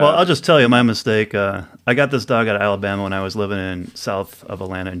 And, well, I'll just tell you my mistake. I got this dog out of Alabama when I was living in south of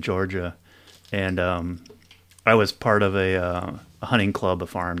Atlanta in Georgia, and I was part of a hunting club, a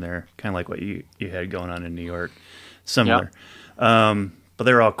farm there, kind of like what you had going on in New York, similar. Yep. But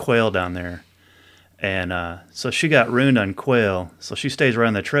they were all quail down there. And so she got ruined on quail. So she stays right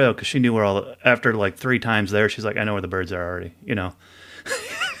on the trail because she knew where after like 3 times there, she's like, I know where the birds are already,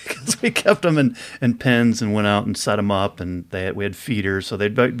 Because we kept them in pens and went out and set them up. And we had feeders. So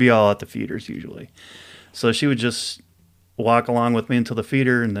they'd be all at the feeders usually. So she would just walk along with me until the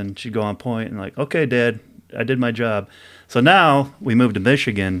feeder. And then she'd go on point and like, okay, Dad, I did my job. So now we moved to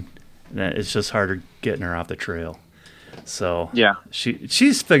Michigan. And it's just harder getting her off the trail. So yeah,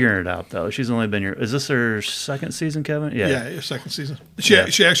 she's figuring it out though. She's only been here. Is this her second season, Kevin? Yeah, your second season. She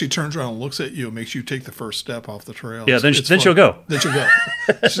actually turns around and looks at you and makes you take the first step off the trail. Yeah, then she'll go. Then she'll go.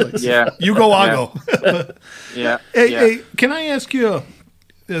 She's like, yeah, you go, I'll go. Yeah. Hey, can I ask you,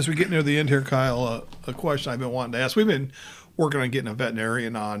 as we get near the end here, Kyle, a question I've been wanting to ask? We've been working on getting a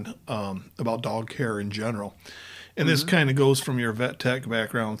veterinarian on about dog care in general. And this kind of goes from your vet tech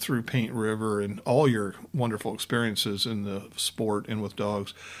background through Paint River and all your wonderful experiences in the sport and with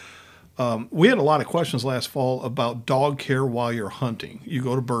dogs. We had a lot of questions last fall about dog care while you're hunting. You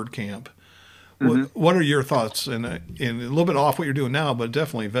go to bird camp. What are your thoughts? And a little bit off what you're doing now, but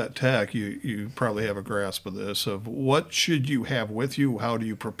definitely vet tech, you probably have a grasp of this, of what should you have with you? How do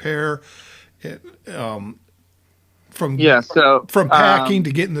you prepare? From packing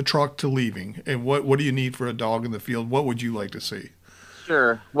to getting the truck to leaving, and what do you need for a dog in the field? What would you like to see?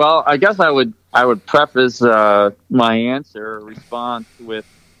 Sure. Well, I guess I would preface my answer or response with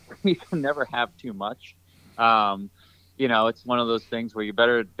you can never have too much. It's one of those things where you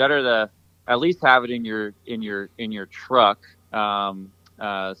better to at least have it in your truck.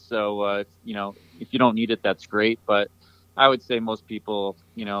 If you don't need it, that's great. But I would say most people,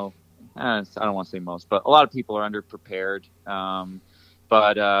 I don't want to say most, but a lot of people are underprepared.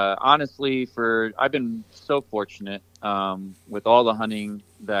 But honestly, I've been so fortunate with all the hunting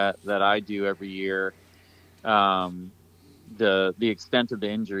that I do every year. The extent of the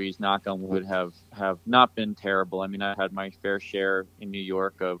injuries, knock on wood, have not been terrible. I mean, I had my fair share in New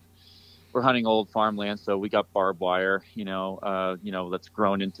York we're hunting old farmland, so we got barbed wire, that's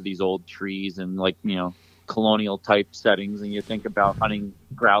grown into these old trees and colonial type settings, and you think about hunting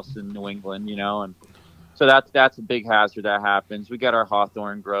grouse in New England, and so that's a big hazard that happens. We got our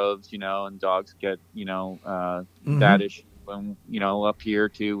hawthorn groves, and dogs get that issue. And up here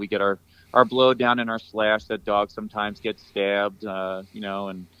too, we get our blow down and our slash that dogs sometimes get stabbed,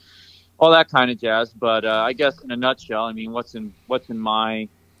 and all that kind of jazz. But I guess in a nutshell, I mean, what's in my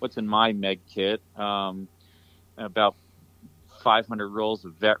med kit? About 500 rolls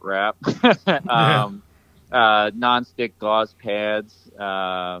of vet wrap. Non-stick gauze pads.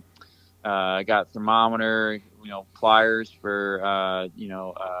 I got thermometer, pliers for,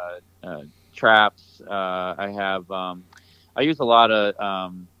 traps. I have, I use a lot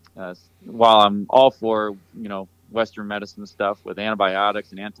of, while I'm all for, Western medicine stuff with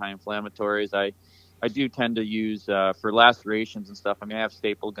antibiotics and anti-inflammatories, I do tend to use, for lacerations and stuff. I mean, I have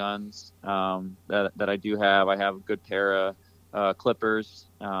staple guns, that I do have. I have a good pair of, clippers,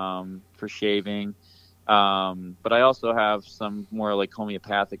 for shaving. But I also have some more like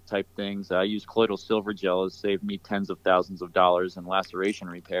homeopathic type things. I use colloidal silver gel. Has saved me tens of thousands of dollars in laceration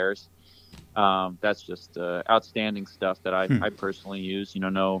repairs. That's just outstanding stuff that I personally use.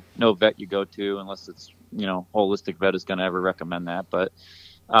 No vet you go to, unless it's holistic vet, is going to ever recommend that. But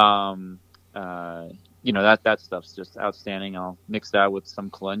that stuff's just outstanding. I'll mix that with some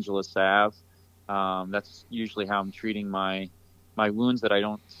calendula salve. That's usually how I'm treating my wounds that I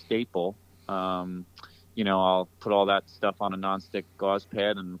don't staple. I'll put all that stuff on a nonstick gauze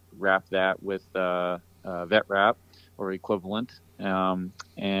pad and wrap that with vet wrap or equivalent, and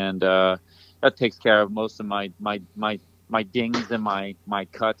that takes care of most of my dings and my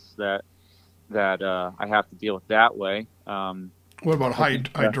cuts that I have to deal with that way. What about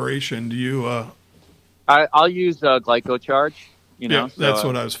hydration? Do you? I'll use GlycoCharge. Yeah, that's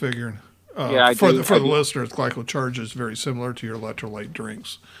what I was figuring. For the listeners, GlycoCharge is very similar to your electrolyte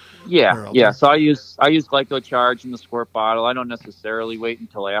drinks. Yeah. So I use GlycoCharge in the squirt bottle. I don't necessarily wait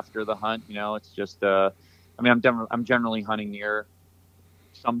until after the hunt. It's just I'm generally hunting near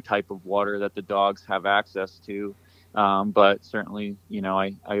some type of water that the dogs have access to, but certainly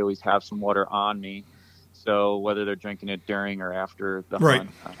I always have some water on me. So whether they're drinking it during or after the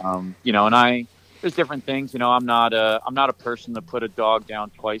hunt, and there's different things. I'm not a person to put a dog down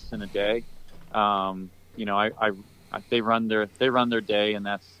twice in a day. They run their day, and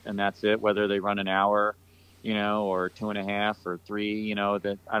that's it. Whether they run an hour, or 2.5 or 3,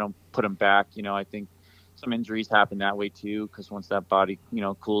 that I don't put them back. I think some injuries happen that way too, because once that body,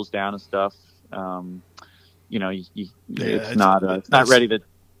 cools down and stuff, it's not ready to.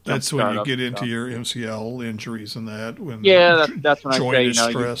 That's when you get into your MCL injuries and that. When that's when joint is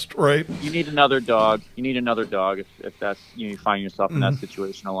stressed, right? You need another dog. If that's you find yourself in that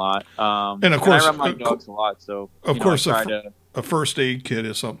situation a lot. And of course, I run my dogs a lot, so of course, a first aid kit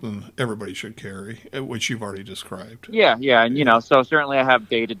is something everybody should carry, which you've already described. Yeah, and so certainly I have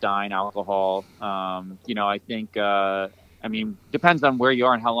betadine, alcohol. I think. Depends on where you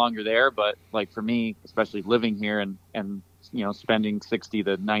are and how long you're there, but like for me, especially living here and spending 60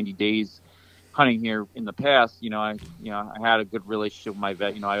 to 90 days hunting here in the past, I had a good relationship with my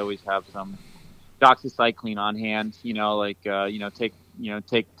vet. I always have some doxycycline on hand,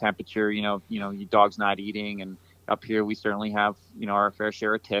 take temperature, your dog's not eating. And up here, we certainly have, our fair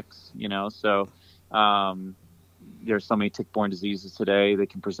share of ticks, so there's so many tick-borne diseases today that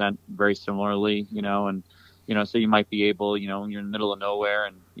can present very similarly, so you might be able, you're in the middle of nowhere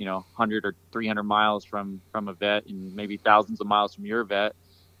and, 100 or 300 miles from a vet and maybe thousands of miles from your vet,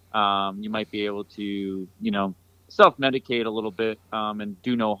 you might be able to, self-medicate a little bit and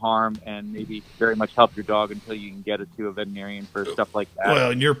do no harm and maybe very much help your dog until you can get it to a veterinarian for stuff like that.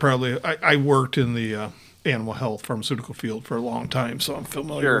 Well, and you're probably, I worked in the animal health pharmaceutical field for a long time, so I'm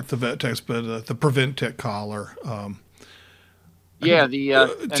familiar with the vet techs, but the prevent tick collar, to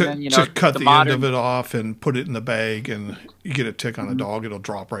cut the end of it off and put it in the bag, and you get a tick on a dog, it'll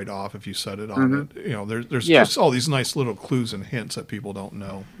drop right off if you set it on it. There's just all these nice little clues and hints that people don't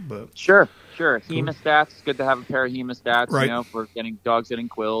know. But sure. Hemostats, good to have a pair of hemostats, for dogs getting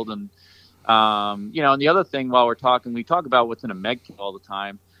quilled, and and the other thing while we're talking, we talk about what's in a med kit all the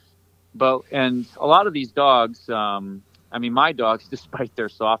time, and a lot of these dogs. My dogs, despite their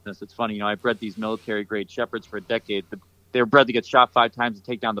softness, it's funny. I bred these military grade shepherds for a decade, but they were bred to get shot 5 times to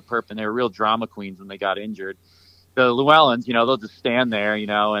take down the perp, and they were real drama queens when they got injured. The Llewellyns, they'll just stand there,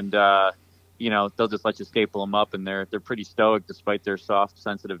 and they'll just let you staple them up, and they're pretty stoic despite their soft,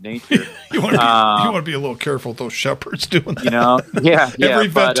 sensitive nature. you want to be a little careful with those shepherds doing that. Every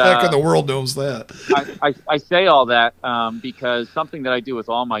vet tech in the world knows that. I say all that because something that I do with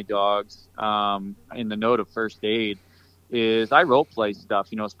all my dogs in the note of first aid is I role play stuff,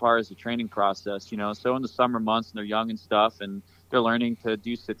 as far as the training process, so in the summer months and they're young and stuff and they're learning to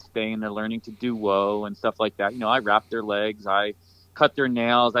do sit stay and they're learning to do whoa and stuff like that. I wrap their legs, I cut their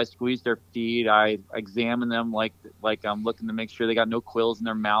nails, I squeeze their feet, I examine them like I'm looking to make sure they got no quills in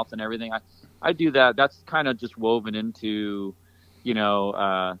their mouth and everything. I do that. That's kind of just woven into,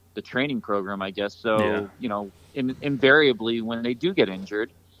 the training program, I guess. So, invariably when they do get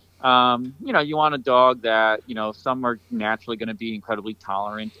injured, you want a dog that, some are naturally going to be incredibly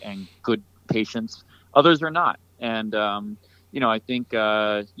tolerant and good patients. Others are not. And, I think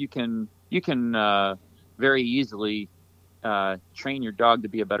you can very easily train your dog to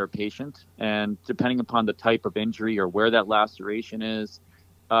be a better patient. And depending upon the type of injury or where that laceration is,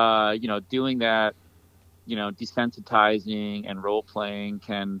 doing that, desensitizing and role playing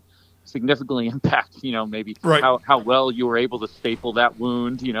can significantly impact, maybe how well you were able to staple that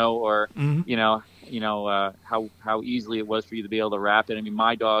wound, or, how easily it was for you to be able to wrap it.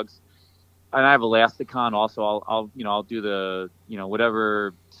 My dogs, and I have Elasticon also, I'll do the,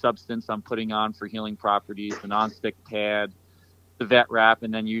 whatever substance I'm putting on for healing properties, the nonstick pad, the vet wrap,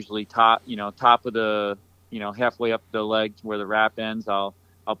 and then usually top of the, halfway up the leg where the wrap ends, I'll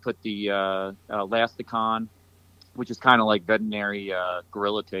put the Elasticon, which is kind of like veterinary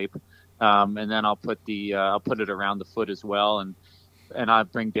Gorilla Tape. And then I'll put it around the foot as well. And I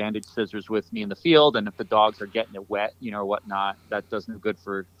bring bandage scissors with me in the field. And if the dogs are getting it wet, or whatnot, that doesn't good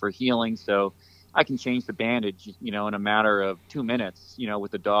for healing. So I can change the bandage, in a matter of 2 minutes,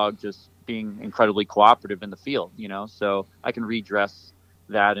 with the dog just being incredibly cooperative in the field, so I can redress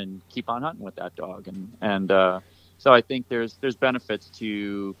that and keep on hunting with that dog. And So I think there's benefits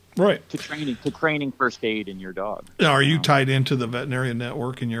to right to training first aid in your dog. Now, are you tied into the veterinarian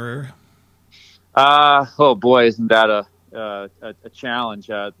network in your area? Oh boy, isn't that a challenge?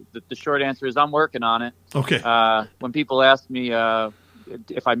 The short answer is I'm working on it. Okay. When people ask me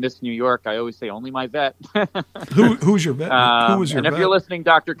if I miss New York, I always say only my vet. Who's your vet? Who was your and vet? if you're listening,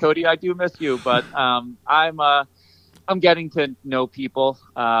 Dr. Cody, I do miss you, but I'm getting to know people.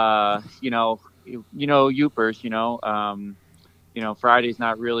 Youpers. Friday's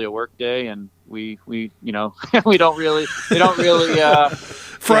not really a work day, and we we don't really.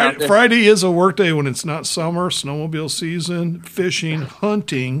 Friday is a work day when it's not summer, snowmobile season, fishing,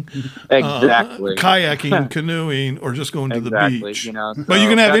 hunting, exactly, kayaking, canoeing, or just going to the beach. But you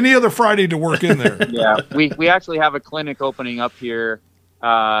can have any other Friday to work in there. Yeah, we actually have a clinic opening up here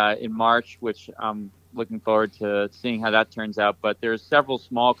in March, which I'm looking forward to seeing how that turns out. But there's several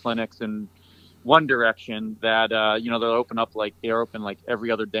small clinics in one direction that they're open like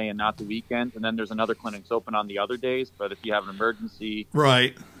every other day and not the weekend, and then there's another clinic that's open on the other days, but if you have an emergency,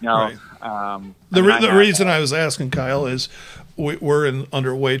 right. The reason I was asking, Kyle, is we're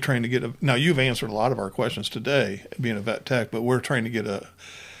underway trying to get now you've answered a lot of our questions today being a vet tech, but we're trying to get a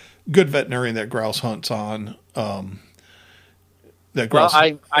good veterinarian that grouse hunts on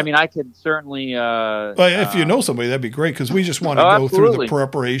I could certainly. If you know somebody, that'd be great because we just want to go through the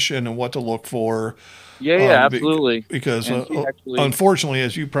preparation and what to look for. Yeah, absolutely. Because unfortunately,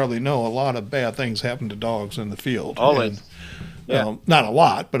 as you probably know, a lot of bad things happen to dogs in the field. Always. And, not a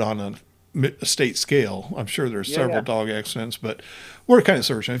lot, but on a state scale, I'm sure there's several dog accidents. But we're kind of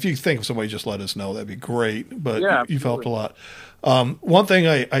searching. If you think of somebody, just let us know. That'd be great. But you've helped a lot. One thing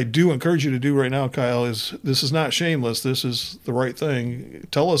I do encourage you to do right now, Kyle, is this is not shameless. This is the right thing.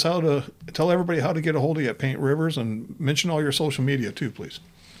 Tell everybody how to get a hold of you at Paint Rivers, and mention all your social media too, please.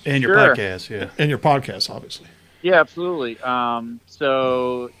 And your podcast, yeah. And your podcast, obviously. Yeah, absolutely.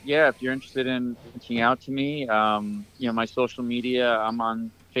 If you're interested in reaching out to me, my social media, I'm on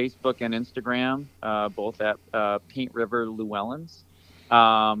Facebook and Instagram, both at Paint River Llewellyn's.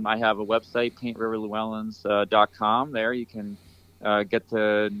 I have a website, paintriverlewellyns.com. There you can get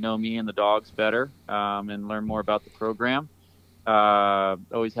to know me and the dogs better and learn more about the program.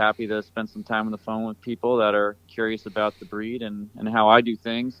 Always happy to spend some time on the phone with people that are curious about the breed and how I do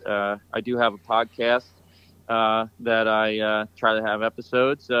things. I do have a podcast that I try to have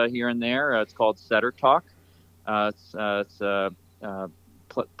episodes here and there. It's called Setter Talk.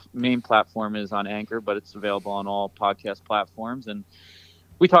 Main platform is on Anchor, but it's available on all podcast platforms. And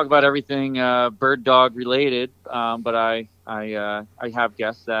we talk about everything bird dog related, but I have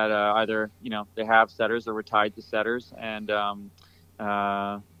guests that either they have setters or we're tied to setters, and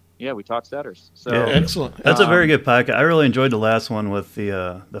we talk setters. So excellent. That's a very good podcast. I really enjoyed the last one with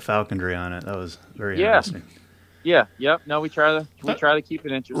the falconry on it. That was very interesting. Yeah. Yep. No, we try to keep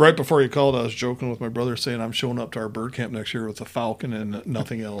it interesting. Right before you called, I was joking with my brother saying I'm showing up to our bird camp next year with a falcon and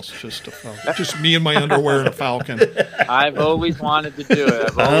nothing else, just a falcon. Just me in my underwear and a falcon. I've always wanted to do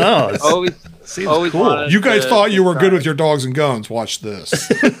it. Always cool. You guys thought you were good with your dogs and guns. Watch this.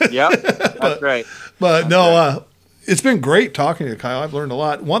 Yep, that's right. But no, it's been great talking to you, Kyle. I've learned a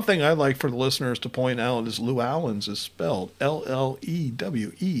lot. One thing I'd like for the listeners to point out is Llewellyn's is spelled Llewellins.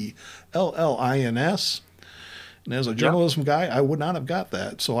 And as a journalism guy, I would not have got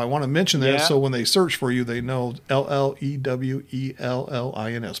that. So I want to mention that so when they search for you, they know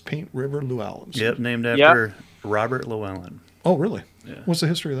Llewellins, Paint River Llewellyn's. Yep, named after Robert Llewellyn. Oh, really? Yeah. What's the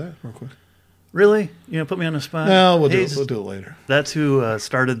history of that, real quick? Really? Put me on the spot? No, we'll do it later. That's who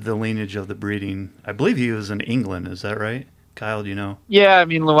started the lineage of the breeding. I believe he was in England. Is that right? Kyle, do you know? Yeah, I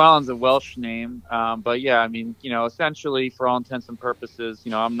mean, Llewellyn's a Welsh name. But yeah, I mean, essentially for all intents and purposes,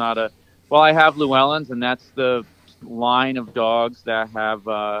 I'm not a... Well, I have Llewellyn's, and that's the line of dogs that have,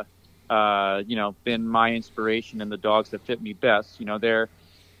 been my inspiration and the dogs that fit me best.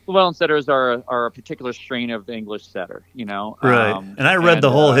 Llewellyn setters are a particular strain of English setter. Right. And I read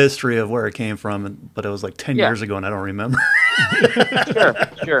the whole history of where it came from, but it was like 10 years ago, and I don't remember.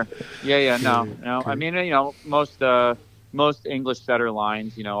 Sure. Yeah. No. I mean, most English setter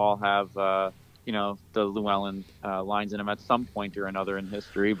lines, all have, the Llewellyn lines in them at some point or another in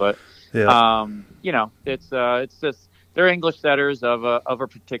history, but. Yeah. It's just they're English setters of a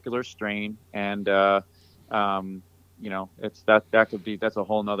particular strain, and it's that's a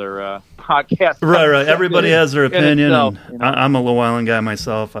whole nother podcast. Right. Everybody has their opinion. Itself, I'm a Llewellyn guy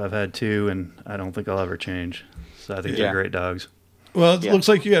myself. I've had two, and I don't think I'll ever change. So I think they're great dogs. Well, it looks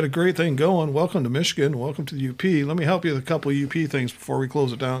like you got a great thing going. Welcome to Michigan. Welcome to the UP. Let me help you with a couple of UP things before we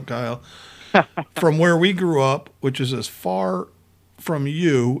close it down, Kyle. From where we grew up, which is as far from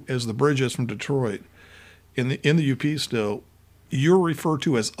you as the bridge is from Detroit, in the UP still, you're referred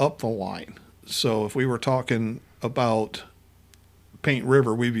to as up the line. So if we were talking about Paint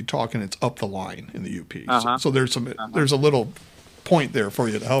River, we'd be talking it's up the line in the UP. So there's there's a little point there for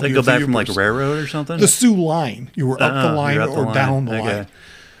you to help you. They go back from like railroad or something? The Sioux line. You were up the line or down the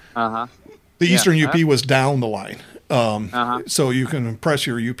line. The Eastern UP was down the line. So you can impress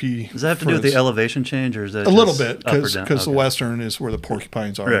your UP. Does that have to do with the elevation change, or is that a little bit? Because the Western is where the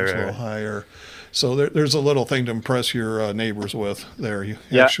porcupines are, it's a little higher. So there's a little thing to impress your neighbors with there. You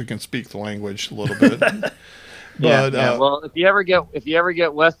actually can speak the language a little bit. Well, if you ever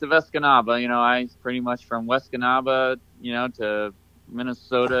get west of Escanaba, I pretty much from West Escanaba, to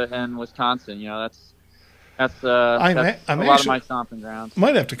Minnesota and Wisconsin. That's a lot of my stomping grounds.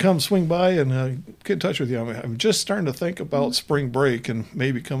 Might have to swing by and get in touch with you. I'm just starting to think about spring break and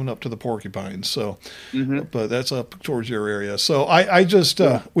maybe coming up to the Porcupines. So, but that's up towards your area. So I just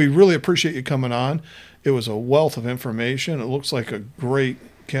we really appreciate you coming on. It was a wealth of information. It looks like a great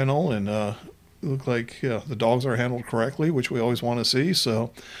kennel, and it looked like the dogs are handled correctly, which we always want to see.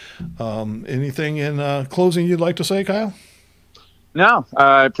 So, anything in closing you'd like to say, Kyle? No,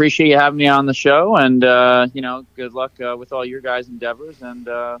 I appreciate you having me on the show, and good luck with all your guys' endeavors, and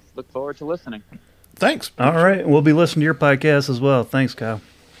look forward to listening. Thanks. All right, we'll be listening to your podcast as well. Thanks, Kyle.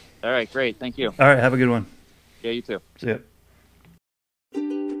 All right, great. Thank you. All right, have a good one. Yeah, you too. See ya.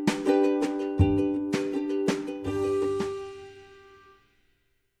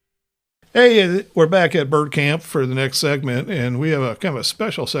 Hey, we're back at Bird Camp for the next segment, and we have a kind of a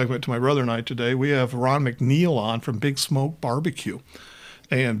special segment to my brother and I today. We have Ron McNeil on from Big Smoke Barbecue.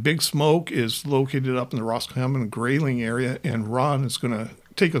 And Big Smoke is located up in the Roscommon Grayling area, and Ron is going to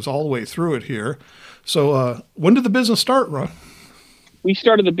take us all the way through it here. So when did the business start, Ron? We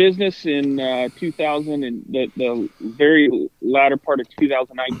started the business in 2000, and the very latter part of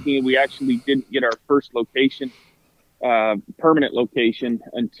 2019. We actually didn't get our first location. Permanent location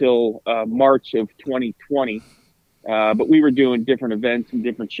until March of 2020. But we were doing different events and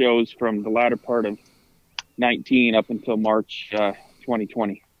different shows from the latter part of 19 up until March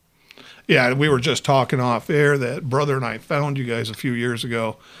 2020. Yeah, we were just talking off air that brother and I found you guys a few years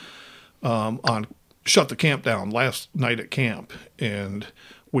ago on Shut the Camp Down last night at camp. And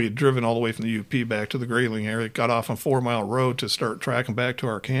we had driven all the way from the UP back to the Grayling area, got off on 4 Mile Road to start tracking back to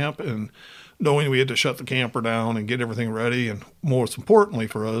our camp, and knowing we had to shut the camper down and get everything ready. And most importantly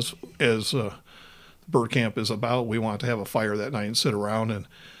for us, as Bird Camp is about, we wanted to have a fire that night and sit around. And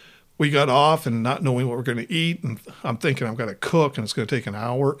we got off and not knowing what we're going to eat. And I'm thinking I'm going to cook and it's going to take an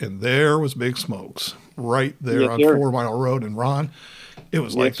hour. And there was Big Smokes right there on 4 Mile Road. And Ron, it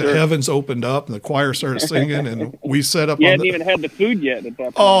was like the heavens opened up and the choir started singing and we set up. You hadn't even had the food yet at that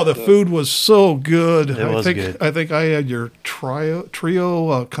point. Oh, the food was so good. Good. I think I had your trio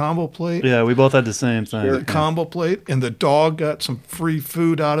combo plate. Yeah, we both had the same thing. The combo plate, and the dog got some free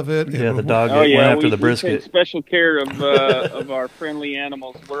food out of it. Yeah, the dog went after the brisket. We take special care of our friendly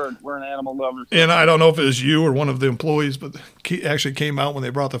animals. We're an animal lovers. And I don't know if it was you or one of the employees, but he actually came out when they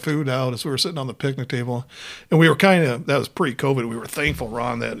brought the food out as we were sitting on the picnic table. And we were that was pre-COVID, we were thankful,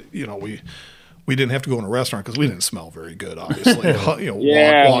 Ron, that, we didn't have to go in a restaurant because we didn't smell very good, obviously.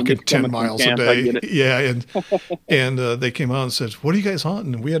 Walking 10 miles a day. Yeah, and they came out and said, "What are you guys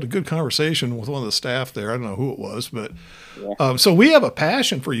hunting?" And we had a good conversation with one of the staff there. I don't know who it was, but so we have a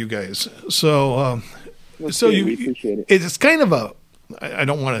passion for you guys. So, we appreciate it. It's kind of I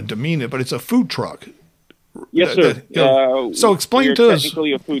don't want to demean it, but it's a food truck. Yes, sir. So explain to us.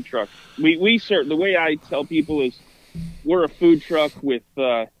 Technically, a food truck. We serve. The way I tell people is, we're a food truck with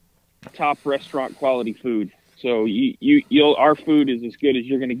top restaurant quality food. So our food is as good as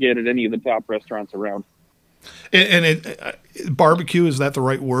you're going to get at any of the top restaurants around. And barbecue, is that the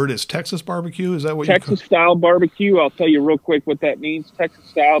right word? Is Texas barbecue? Is that what Texas style barbecue? I'll tell you real quick what that means. Texas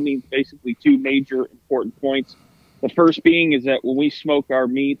style means basically two major important points. The first being is that when we smoke our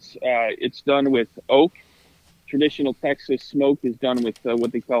meats, it's done with oak. Traditional Texas smoke is done with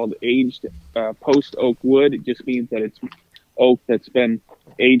what they call aged post oak wood. It just means that it's oak that's been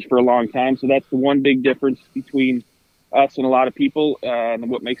aged for a long time. So that's the one big difference between us and a lot of people, and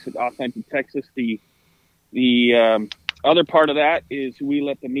what makes it authentic Texas. The other part of that is we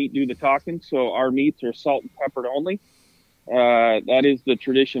let the meat do the talking. So our meats are salt and peppered only. That is the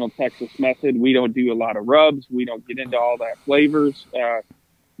traditional Texas method. We don't do a lot of rubs. We don't get into all that flavors.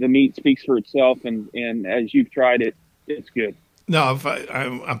 The meat speaks for itself, and as you've tried it, it's good. No,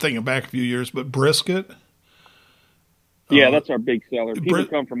 I'm thinking back a few years, but brisket. Yeah, that's our big seller. People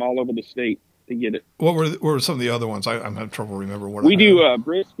come from all over the state to get it. What were some of the other ones? I'm having trouble remembering what we do.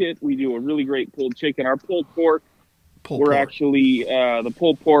 Brisket. We do a really great pulled chicken. Our pulled pork We're actually the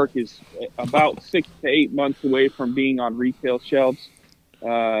pulled pork is about 6 to 8 months away from being on retail shelves.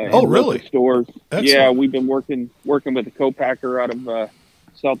 Oh, really? Stores. Excellent. Yeah, we've been working with a co-packer out of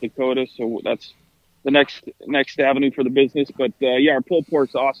South Dakota, so that's the next avenue for the business. But yeah, our pulled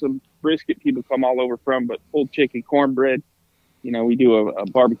pork's awesome. Brisket people come all over from, but pulled chicken, cornbread. You know, we do a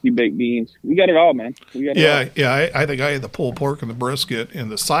barbecue baked beans. We got it all, man. We got it all. Yeah. I think I had the pulled pork and the brisket,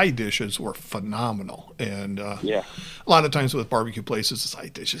 and the side dishes were phenomenal. And yeah, a lot of times with barbecue places, the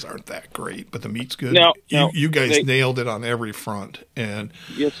side dishes aren't that great, but the meat's good. No, you guys nailed it on every front. And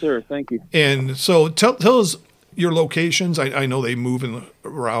yes, sir. Thank you. And so tell us your locations. I know they move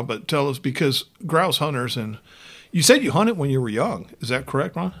around, but tell us, because grouse hunters, and you said you hunted when you were young. Is that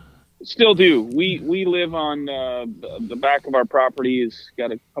correct, Ron? Still do. We live on the back of our property has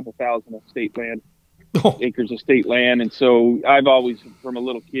got a couple thousand of state land, acres of state land, and so I've always, from a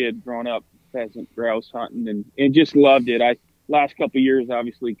little kid, grown up pheasant, grouse hunting, and just loved it. Last couple of years,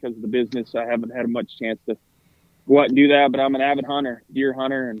 obviously, because of the business, I haven't had much chance to go out and do that. But I'm an avid hunter, deer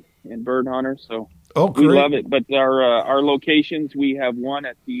hunter, and bird hunter, so we love it. But our locations, we have one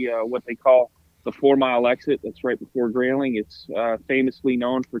at the what they call the 4 Mile exit. That's right before Grayling. It's famously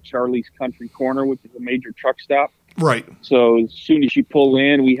known for Charlie's Country Corner, which is a major truck stop. Right. So as soon as you pull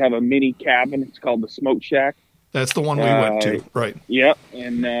in, we have a mini cabin. It's called the Smoke Shack. That's the one we went to. Right. Yep.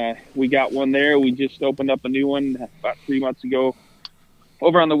 And we got one there. We just opened up a new one about 3 months ago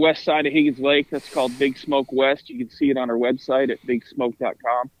over on the west side of Higgins Lake. That's called Big Smoke West. You can see it on our website at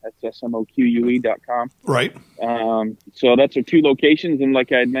bigsmoke.com. That's SMOQUE.com. Right. So that's our 2 locations. And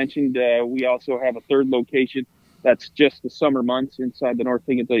like I had mentioned, we also have a 3rd location. That's just the summer months inside the North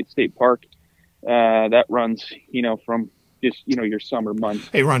Higgins Lake State Park. That runs, from just, your summer months.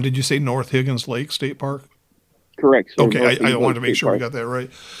 Hey, Ron, did you say North Higgins Lake State Park? Correct. So okay, I wanted to make sure we got that right,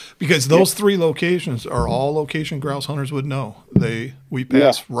 because those 3 locations are all location grouse hunters would know. We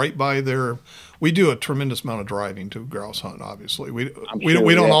pass right by there. We do a tremendous amount of driving to grouse hunt. Obviously, we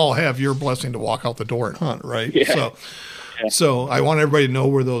don't all have your blessing to walk out the door and hunt, right? Yeah. So I want everybody to know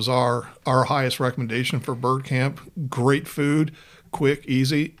where those are. Our highest recommendation for bird camp: great food, quick,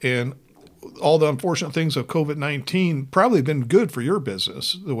 easy, and all the unfortunate things of COVID-19 probably been good for your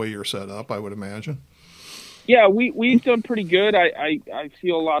business the way you're set up, I would imagine. Yeah, we've done pretty good. I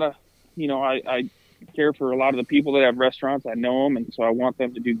feel a lot of, I care for a lot of the people that have restaurants. I know them, and so I want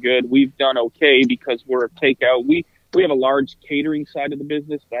them to do good. We've done okay because we're a takeout. We have a large catering side of the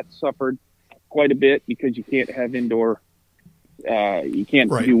business. That's suffered quite a bit because you can't have indoor, you can't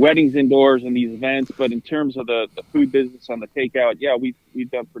do weddings indoors and these events. But in terms of the food business on the takeout, yeah,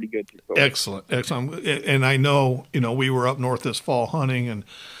 we've done pretty good. Excellent. And I know, we were up north this fall hunting, and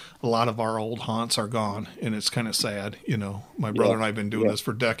a lot of our old haunts are gone, and it's kind of sad. My brother and I have been doing this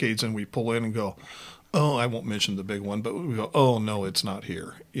for decades, and we pull in and go, oh, I won't mention the big one, but we go, oh, no, it's not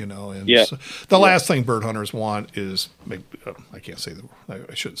here, and so the last thing bird hunters want is, I can't say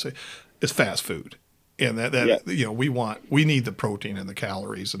I shouldn't say, it's fast food. And that we need the protein and the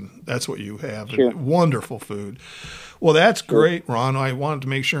calories, and that's what you have. Sure. Wonderful food. Well, that's great, Ron. I wanted to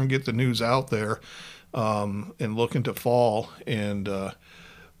make sure and get the news out there, and look into fall, and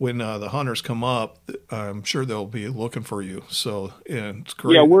when the hunters come up, I'm sure they'll be looking for you. So it's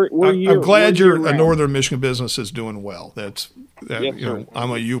great. Yeah, I'm glad your Northern Michigan business is doing well. I'm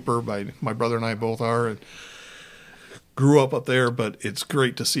a Youper. My brother and I both are, and grew up there. But it's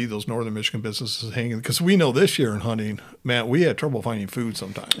great to see those Northern Michigan businesses hanging, because we know this year in hunting, man, we had trouble finding food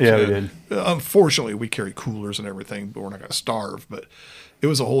sometimes. Yeah, we did. Unfortunately, we carry coolers and everything, but we're not going to starve. But it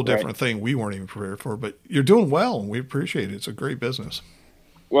was a whole different thing we weren't even prepared for. But you're doing well, and we appreciate it. It's a great business.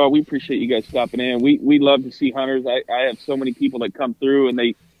 Well, we appreciate you guys stopping in. We love to see hunters. I have so many people that come through and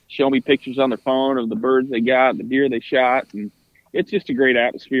they show me pictures on their phone of the birds they got, the deer they shot, and it's just a great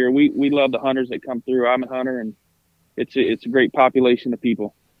atmosphere. We love the hunters that come through. I'm a hunter, and it's a great population of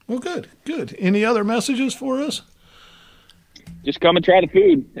people. Well, good. Any other messages for us? Just come and try the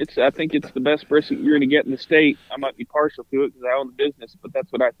food. I think it's the best brisket you're going to get in the state. I might be partial to it because I own the business, but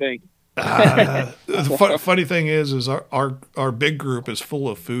that's what I think. The funny thing is our big group is full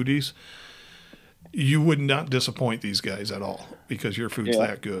of foodies. You would not disappoint these guys at all because your food's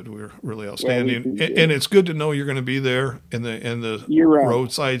that good. We're really outstanding, and it's good to know you're going to be there, and the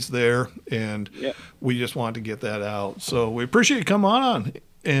roadside's there, and we just want to get that out. So we appreciate you coming on,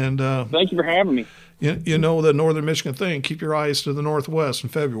 and thank you for having me. You know the Northern Michigan thing. Keep your eyes to the northwest in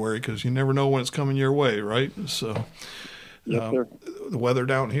February because you never know when it's coming your way, right? So. Yes, sir. The weather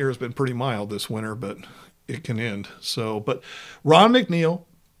down here has been pretty mild this winter, but it can end. So, but Ron McNeil,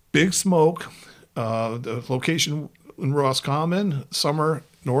 Big Smoke, the location in Roscommon, Summer,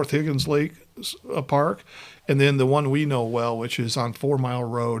 North Higgins Lake park, and then the one we know well, which is on 4 Mile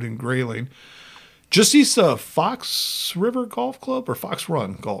Road in Grayling, just east of Fox River Golf Club or Fox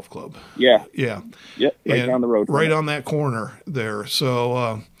Run Golf Club. Yeah. Yeah. Yep. Right down the road. Right on that corner there.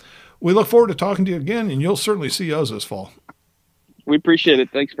 So we look forward to talking to you again, and you'll certainly see us this fall. We appreciate it.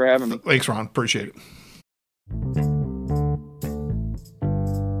 Thanks for having me. Thanks, Ron. Appreciate it.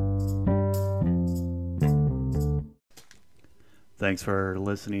 Thanks for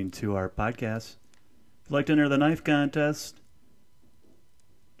listening to our podcast. If you'd like to enter the knife contest,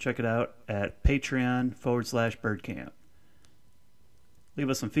 check it out at Patreon/BirdCamp.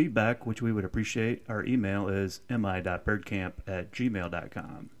 Leave us some feedback, which we would appreciate. Our email is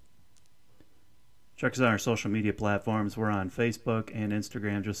mi.birdcamp@gmail.com. Check us out on our social media platforms. We're on Facebook and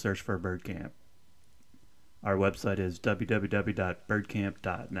Instagram. Just search for BirdCamp. Our website is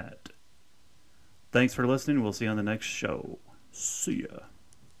www.birdcamp.net. Thanks for listening. We'll see you on the next show. See ya.